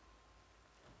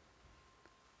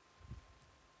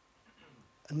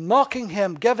 And mocking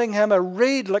him, giving him a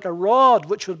reed like a rod,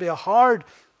 which would be a hard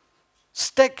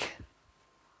stick,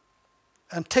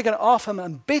 and taking it off him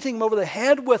and beating him over the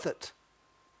head with it.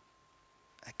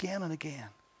 Again and again.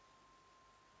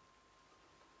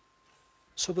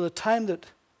 So by the time that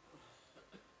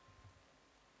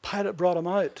Pilate brought him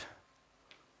out,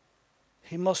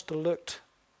 he must have looked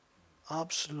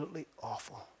absolutely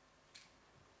awful.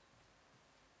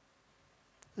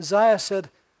 Isaiah said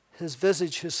his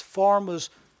visage, his form was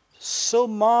so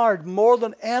marred more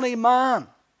than any man.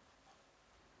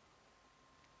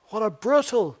 What a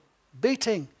brutal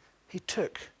beating he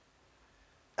took.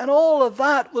 And all of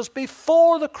that was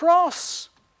before the cross.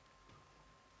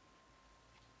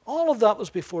 All of that was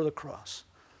before the cross.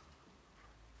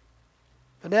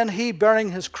 And then he,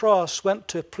 bearing his cross, went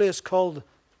to a place called the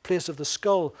place of the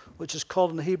skull, which is called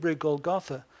in the Hebrew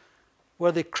Golgotha,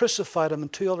 where they crucified him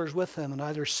and 2 others with him on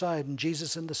either side, and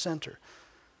Jesus in the center.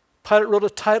 Pilate wrote a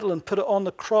title and put it on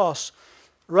the cross.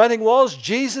 The writing was,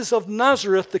 Jesus of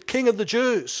Nazareth, the King of the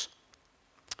Jews.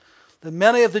 The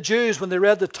many of the Jews, when they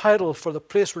read the title for the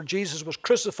place where Jesus was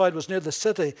crucified, was near the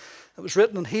city. It was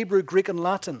written in Hebrew, Greek, and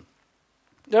Latin.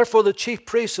 Therefore the chief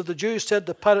priests of the Jews said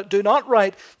to Pilate, do not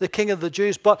write the King of the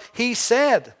Jews, but he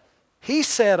said,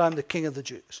 I'm the King of the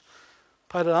Jews.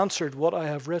 Pilate answered, what I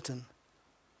have written,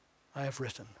 I have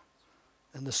written.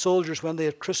 And the soldiers, when they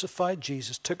had crucified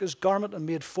Jesus, took his garment and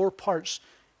made 4 parts,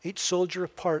 each soldier a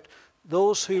part.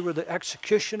 Those who were the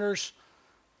executioners,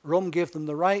 Rome gave them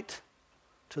the right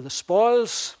to the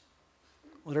spoils.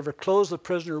 Whatever clothes the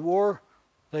prisoner wore,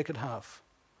 they could have.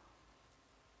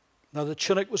 Now the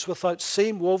tunic was without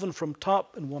seam, woven from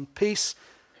top in one piece.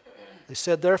 They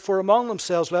said, therefore, among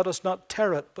themselves, let us not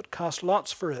tear it, but cast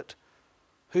lots for it,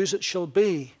 whose it shall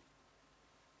be.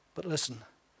 But listen,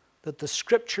 that the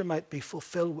scripture might be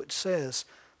fulfilled, which says,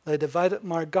 they divided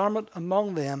my garment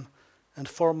among them, and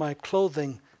for my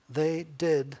clothing they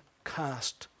did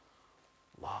cast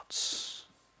lots.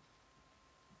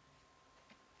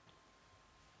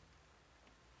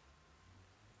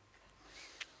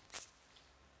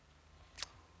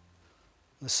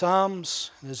 In the Psalms,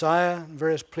 in Isaiah, in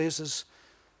various places,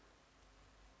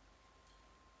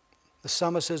 the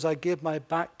psalmist says, I gave my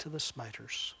back to the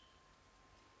smiters.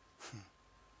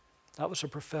 That was a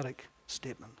prophetic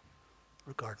statement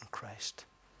regarding Christ.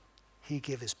 He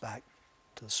gave his back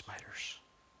to the smiters.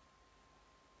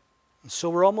 And so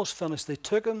we're almost finished. They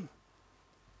took him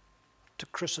to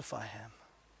crucify him.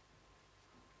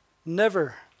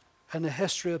 Never in the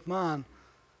history of man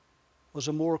was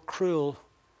a more cruel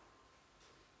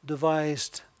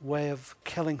devised way of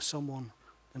killing someone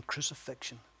than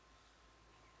crucifixion.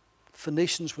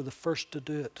 Phoenicians were the first to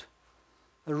do it.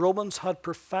 The Romans had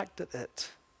perfected it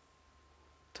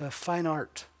to a fine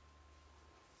art.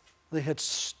 They had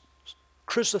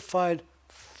crucified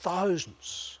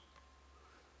thousands.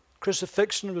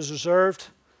 Crucifixion was reserved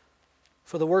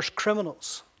for the worst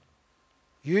criminals.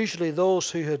 usually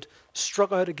those who had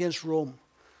struck out against Rome.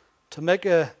 To make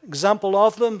an example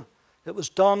of them, it was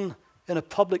done in a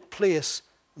public place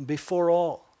and before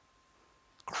all.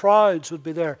 Crowds would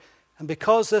be there. And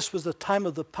because this was the time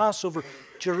of the Passover,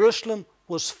 Jerusalem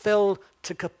was filled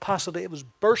to capacity. It was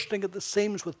bursting at the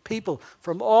seams with people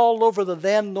from all over the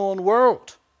then known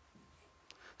world.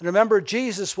 And remember,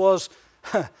 Jesus was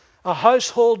a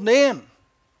household name.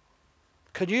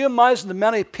 Can you imagine the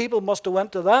many people must have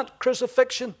went to that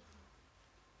crucifixion?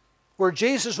 Where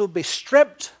Jesus would be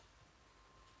stripped,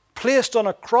 placed on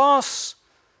a cross,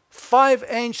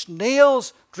 5-inch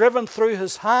nails driven through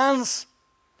his hands.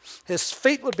 His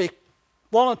feet would be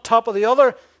one on top of the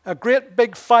other. A great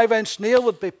big 5-inch nail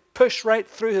would be pushed right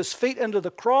through his feet into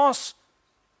the cross.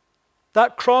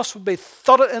 That cross would be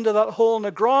thudded into that hole in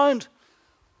the ground.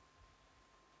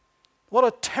 What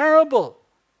a terrible,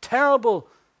 terrible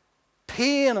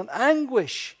pain and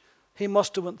anguish he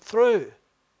must have went through.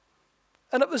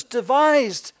 And it was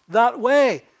devised that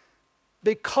way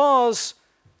because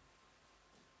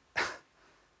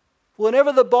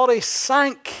whenever the body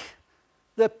sank,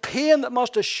 the pain that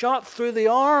must have shot through the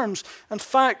arms. In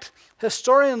fact,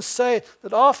 historians say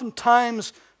that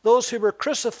oftentimes those who were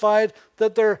crucified,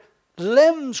 that their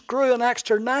limbs grew an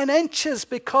extra 9 inches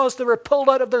because they were pulled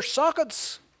out of their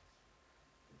sockets.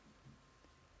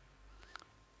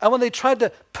 And when they tried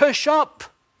to push up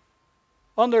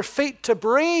on their feet to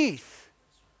breathe,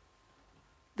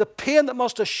 the pain that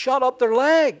must have shot up their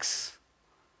legs.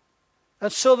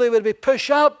 And so they would be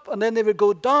push up, and then they would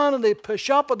go down, and they'd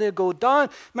push up, and they'd go down.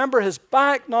 Remember, his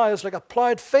back now is like a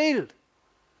plowed field.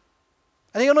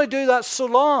 And he only do that so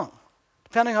long,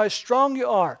 depending how strong you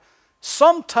are.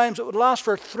 Sometimes it would last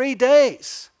for 3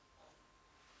 days.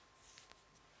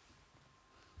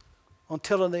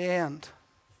 Until in the end,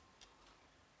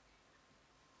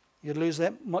 you'd lose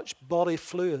that much body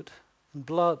fluid and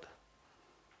blood.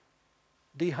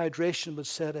 Dehydration would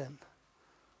set in.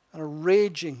 And a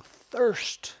raging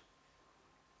thirst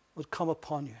would come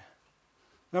upon you.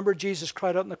 Remember, Jesus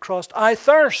cried out on the cross, "I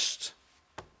thirst!"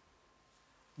 And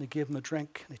they gave him a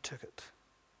drink, and he took it.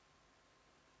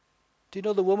 Do you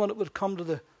know the woman that would come to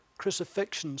the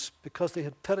crucifixions because they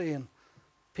had pity on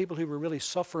people who were really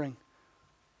suffering?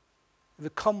 They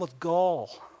would come with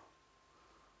gall,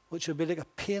 which would be like a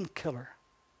painkiller.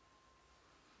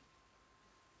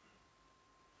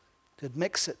 They'd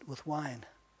mix it with wine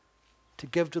to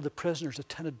give to the prisoners to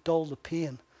kind of dull the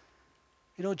pain.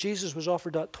 You know, Jesus was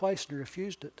offered that twice and he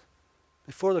refused it.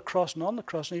 Before the cross and on the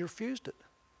cross, and he refused it.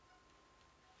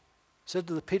 He said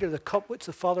to the Peter, "The cup which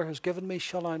the Father has given me,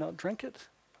 shall I not drink it?"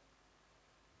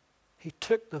 He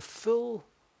took the full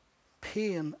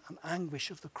pain and anguish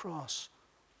of the cross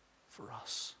for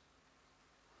us.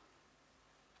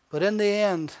 But in the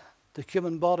end, the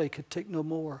human body could take no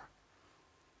more.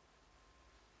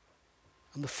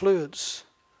 And the fluids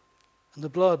and the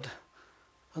blood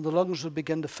and the lungs would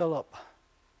begin to fill up.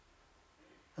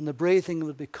 And the breathing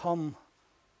would become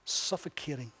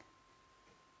suffocating.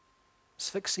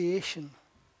 Asphyxiation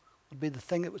would be the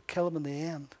thing that would kill them in the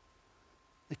end.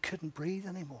 They couldn't breathe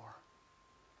anymore.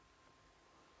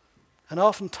 And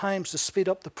oftentimes, to speed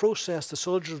up the process, the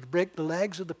soldiers would break the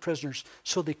legs of the prisoners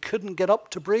so they couldn't get up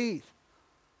to breathe.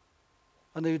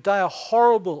 And they would die a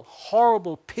horrible,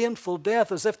 horrible, painful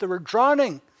death as if they were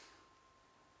drowning.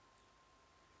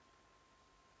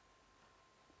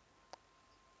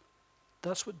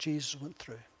 That's what Jesus went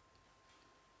through.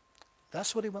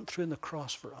 That's what he went through on the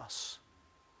cross for us.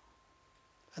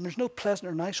 And there's no pleasant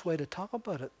or nice way to talk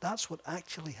about it. That's what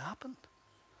actually happened.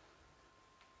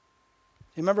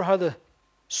 You remember how the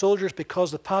soldiers,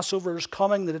 because the Passover was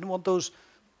coming, they didn't want those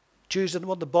Jews didn't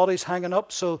want the bodies hanging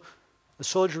up, so the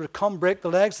soldier would come, break the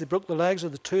legs. They broke the legs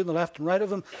of the two on the left and right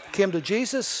of him, came to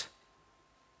Jesus,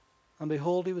 and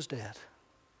behold, he was dead.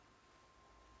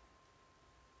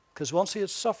 Because once he had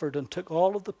suffered and took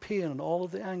all of the pain and all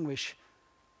of the anguish,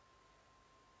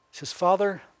 he says,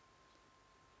 "Father,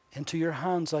 into your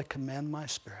hands I commend my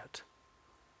spirit.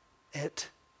 It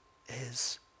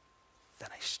is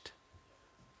finished."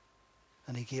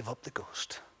 And he gave up the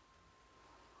ghost.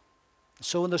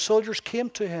 So when the soldiers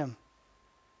came to him,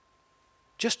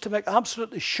 just to make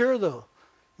absolutely sure though,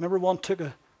 remember one took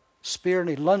a spear and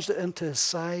he lunged it into his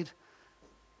side,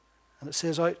 and it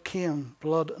says out came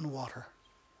blood and water,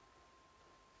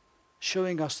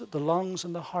 showing us that the lungs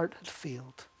and the heart had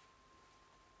failed.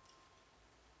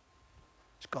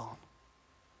 It's gone.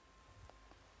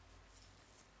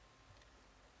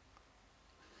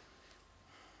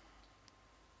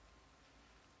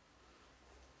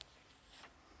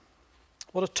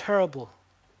 What a terrible,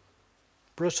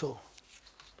 brutal,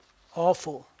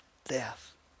 awful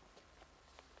death.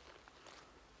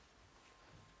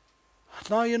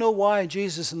 Now you know why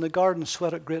Jesus in the garden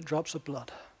sweated great drops of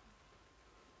blood.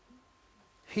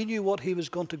 He knew what he was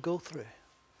going to go through.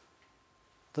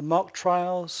 The mock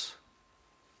trials,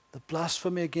 the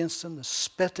blasphemy against him, the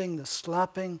spitting, the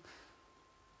slapping,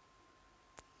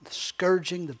 the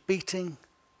scourging, the beating,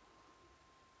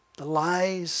 the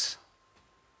lies,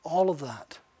 all of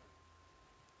that.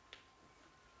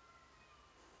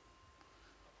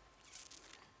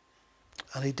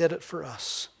 And he did it for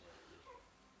us.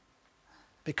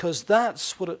 Because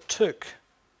that's what it took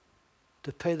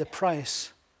to pay the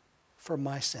price for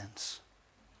my sins.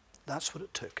 That's what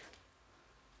it took.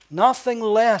 Nothing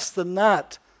less than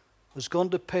that was going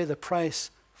to pay the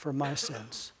price for my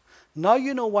sins. Now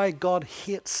you know why God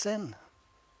hates sin.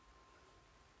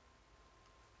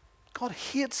 God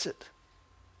hates it.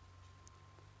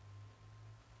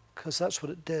 Because that's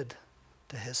what it did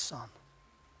to his Son.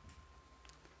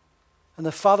 And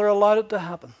the Father allowed it to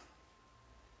happen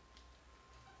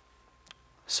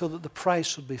so that the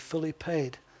price would be fully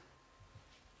paid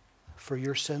for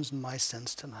your sins and my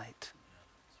sins tonight.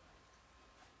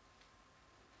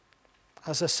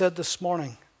 As I said this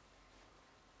morning,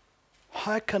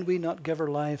 how can we not give our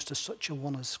lives to such a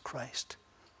one as Christ,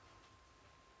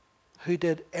 who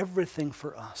did everything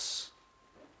for us?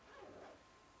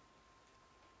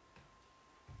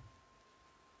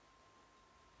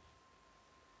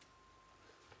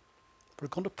 We're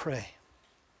going to pray.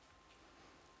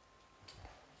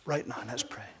 Right now, let's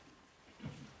pray.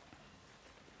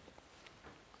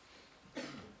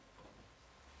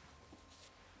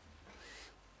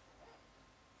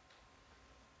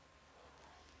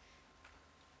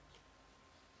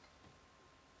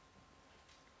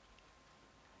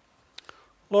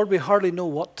 Lord, we hardly know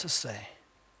what to say.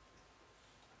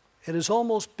 It is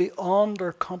almost beyond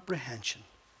our comprehension.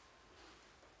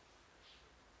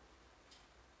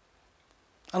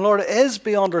 And Lord, it is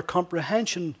beyond our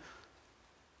comprehension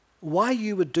why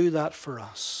you would do that for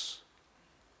us.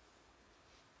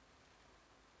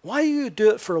 Why you would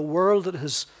do it for a world that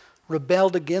has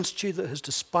rebelled against you, that has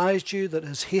despised you, that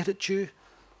has hated you.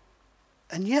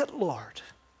 And yet, Lord,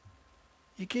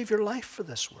 you gave your life for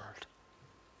this world.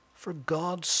 For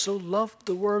God so loved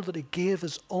the world that he gave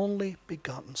his only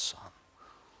begotten Son.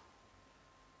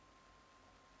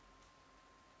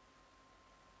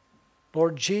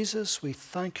 Lord Jesus, we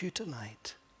thank you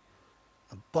tonight,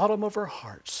 the bottom of our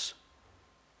hearts,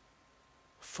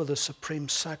 for the supreme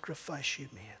sacrifice you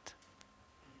made.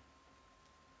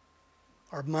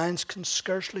 Our minds can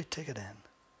scarcely take it in.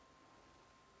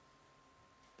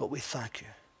 But we thank you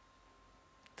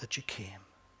that you came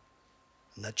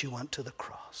and that you went to the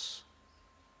cross.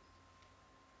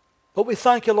 But we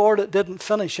thank you, Lord, it didn't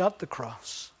finish at the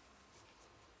cross.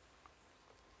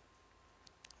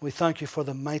 We thank you for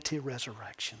the mighty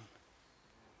resurrection.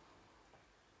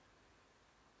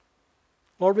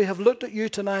 Lord, we have looked at you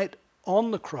tonight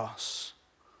on the cross,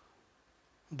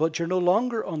 but you're no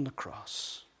longer on the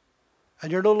cross,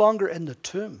 and you're no longer in the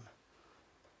tomb.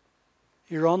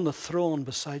 You're on the throne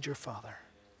beside your Father.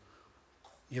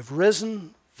 You've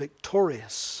risen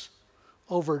victorious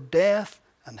over death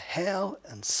and hell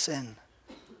and sin.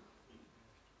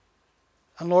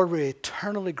 And Lord, we're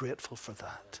eternally grateful for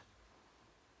that.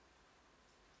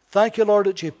 Thank you, Lord,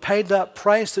 that you paid that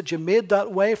price, that you made that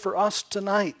way for us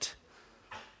tonight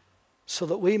so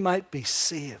that we might be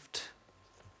saved,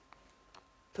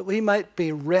 that we might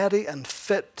be ready and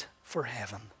fit for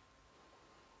heaven,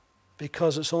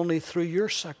 because it's only through your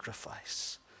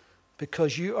sacrifice,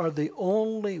 because you are the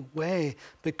only way,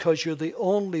 because you're the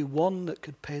only one that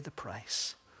could pay the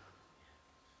price.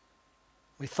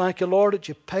 We thank you, Lord, that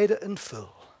you paid it in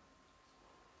full.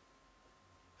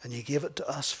 And you gave it to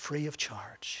us free of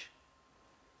charge.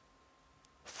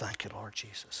 Thank you, Lord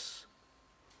Jesus.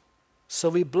 So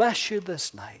we bless you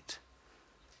this night.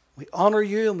 We honor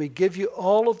you and we give you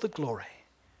all of the glory.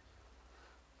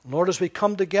 Lord, as we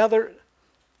come together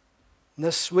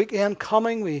this weekend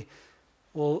coming, we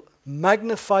will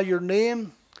magnify your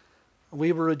name.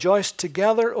 We will rejoice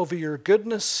together over your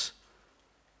goodness.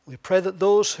 We pray that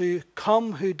those who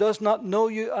come who does not know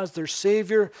you as their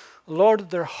Savior, Lord, that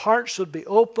their hearts would be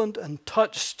opened and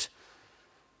touched.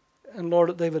 And Lord,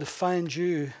 that they would find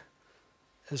you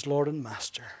as Lord and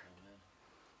Master. Amen.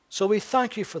 So we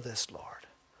thank you for this, Lord.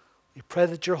 We pray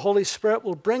that your Holy Spirit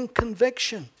will bring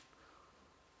conviction,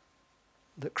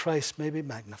 that Christ may be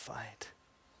magnified.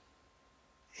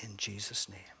 In Jesus'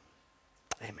 name,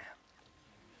 amen.